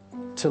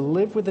to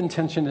live with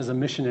intention as a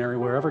missionary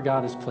wherever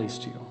God has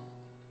placed you.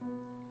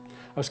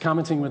 I was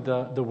commenting with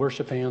the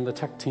worship band, the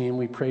tech team.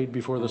 We prayed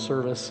before the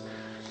service.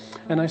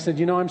 And I said,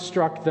 I'm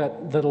struck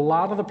that a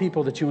lot of the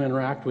people that you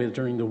interact with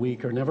during the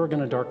week are never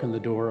going to darken the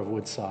door of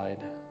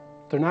Woodside.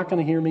 They're not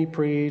going to hear me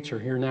preach or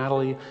hear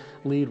Natalie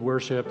lead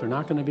worship. They're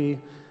not going to be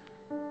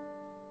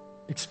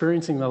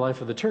experiencing the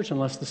life of the church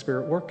unless the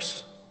Spirit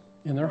works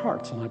in their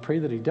hearts. And I pray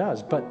that He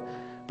does. But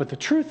the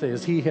truth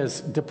is, He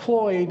has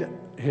deployed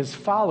His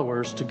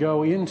followers to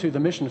go into the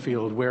mission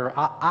field where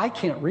I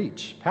can't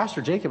reach.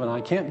 Pastor Jacob and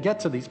I can't get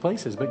to these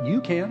places, but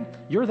you can.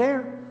 You're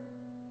there.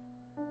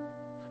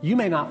 You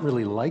may not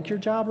really like your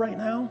job right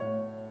now,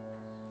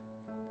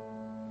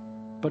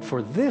 but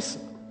for this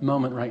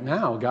moment right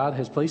now, God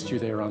has placed you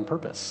there on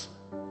purpose.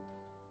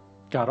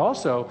 God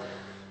also,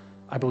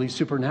 I believe,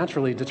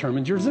 supernaturally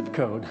determined your zip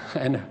code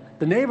and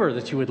the neighbor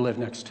that you would live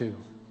next to,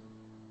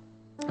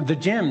 the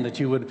gym that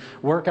you would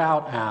work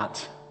out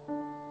at.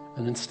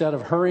 And instead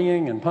of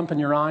hurrying and pumping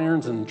your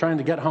irons and trying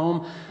to get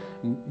home,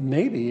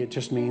 maybe it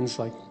just means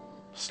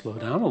slow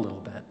down a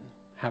little bit,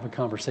 have a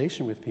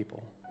conversation with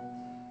people.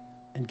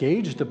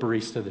 Engage the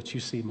barista that you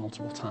see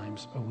multiple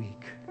times a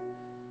week.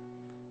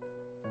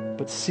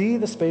 But see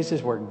the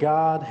spaces where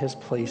God has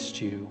placed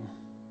you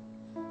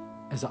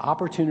as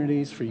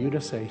opportunities for you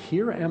to say,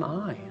 here am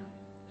I.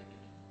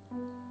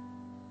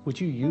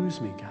 Would you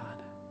use me,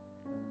 God?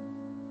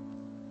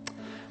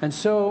 And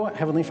so,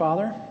 Heavenly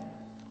Father,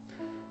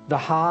 the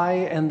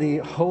high and the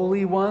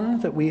holy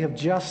one that we have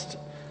just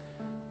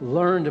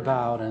learned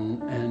about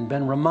and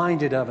been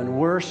reminded of and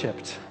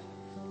worshiped,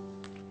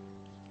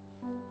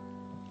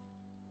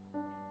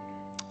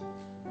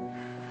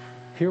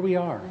 here we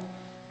are.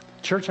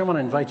 Church, I want to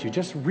invite you.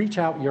 Just reach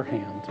out your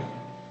hand.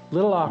 A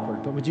little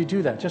awkward, but would you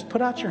do that? Just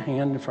put out your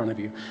hand in front of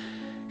you.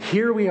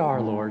 Here we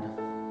are, Lord.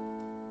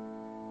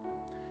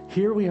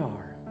 Here we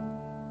are.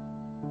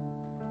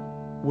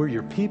 We're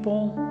your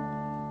people.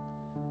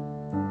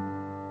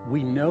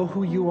 We know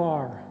who you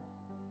are.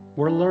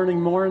 We're learning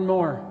more and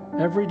more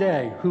every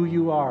day who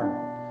you are.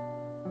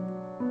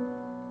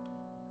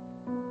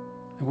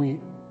 And we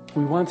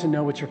want to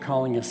know what you're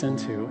calling us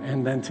into,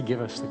 and then to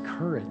give us the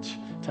courage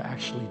to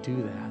actually do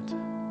that.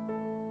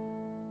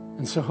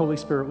 And so, Holy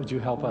Spirit, would you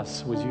help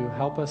us? Would you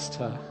help us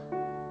to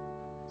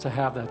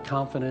have that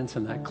confidence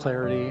and that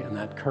clarity and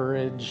that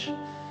courage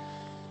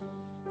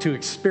to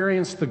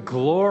experience the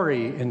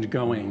glory in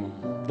going,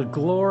 the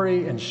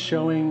glory in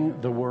showing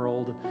the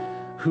world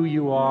who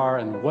you are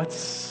and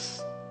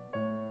what's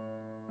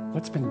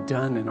been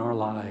done in our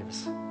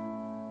lives.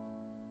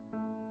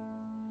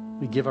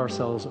 We give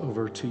ourselves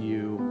over to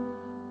you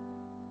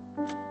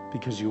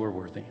because you are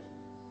worthy.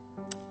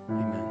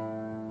 Amen.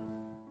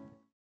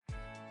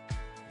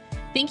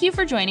 Thank you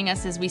for joining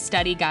us as we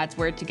study God's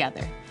Word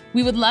together.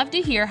 We would love to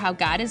hear how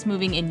God is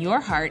moving in your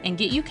heart and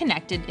get you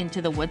connected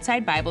into the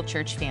Woodside Bible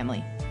Church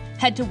family.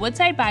 Head to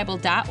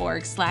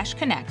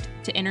woodsidebible.org/connect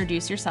to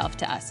introduce yourself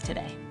to us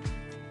today.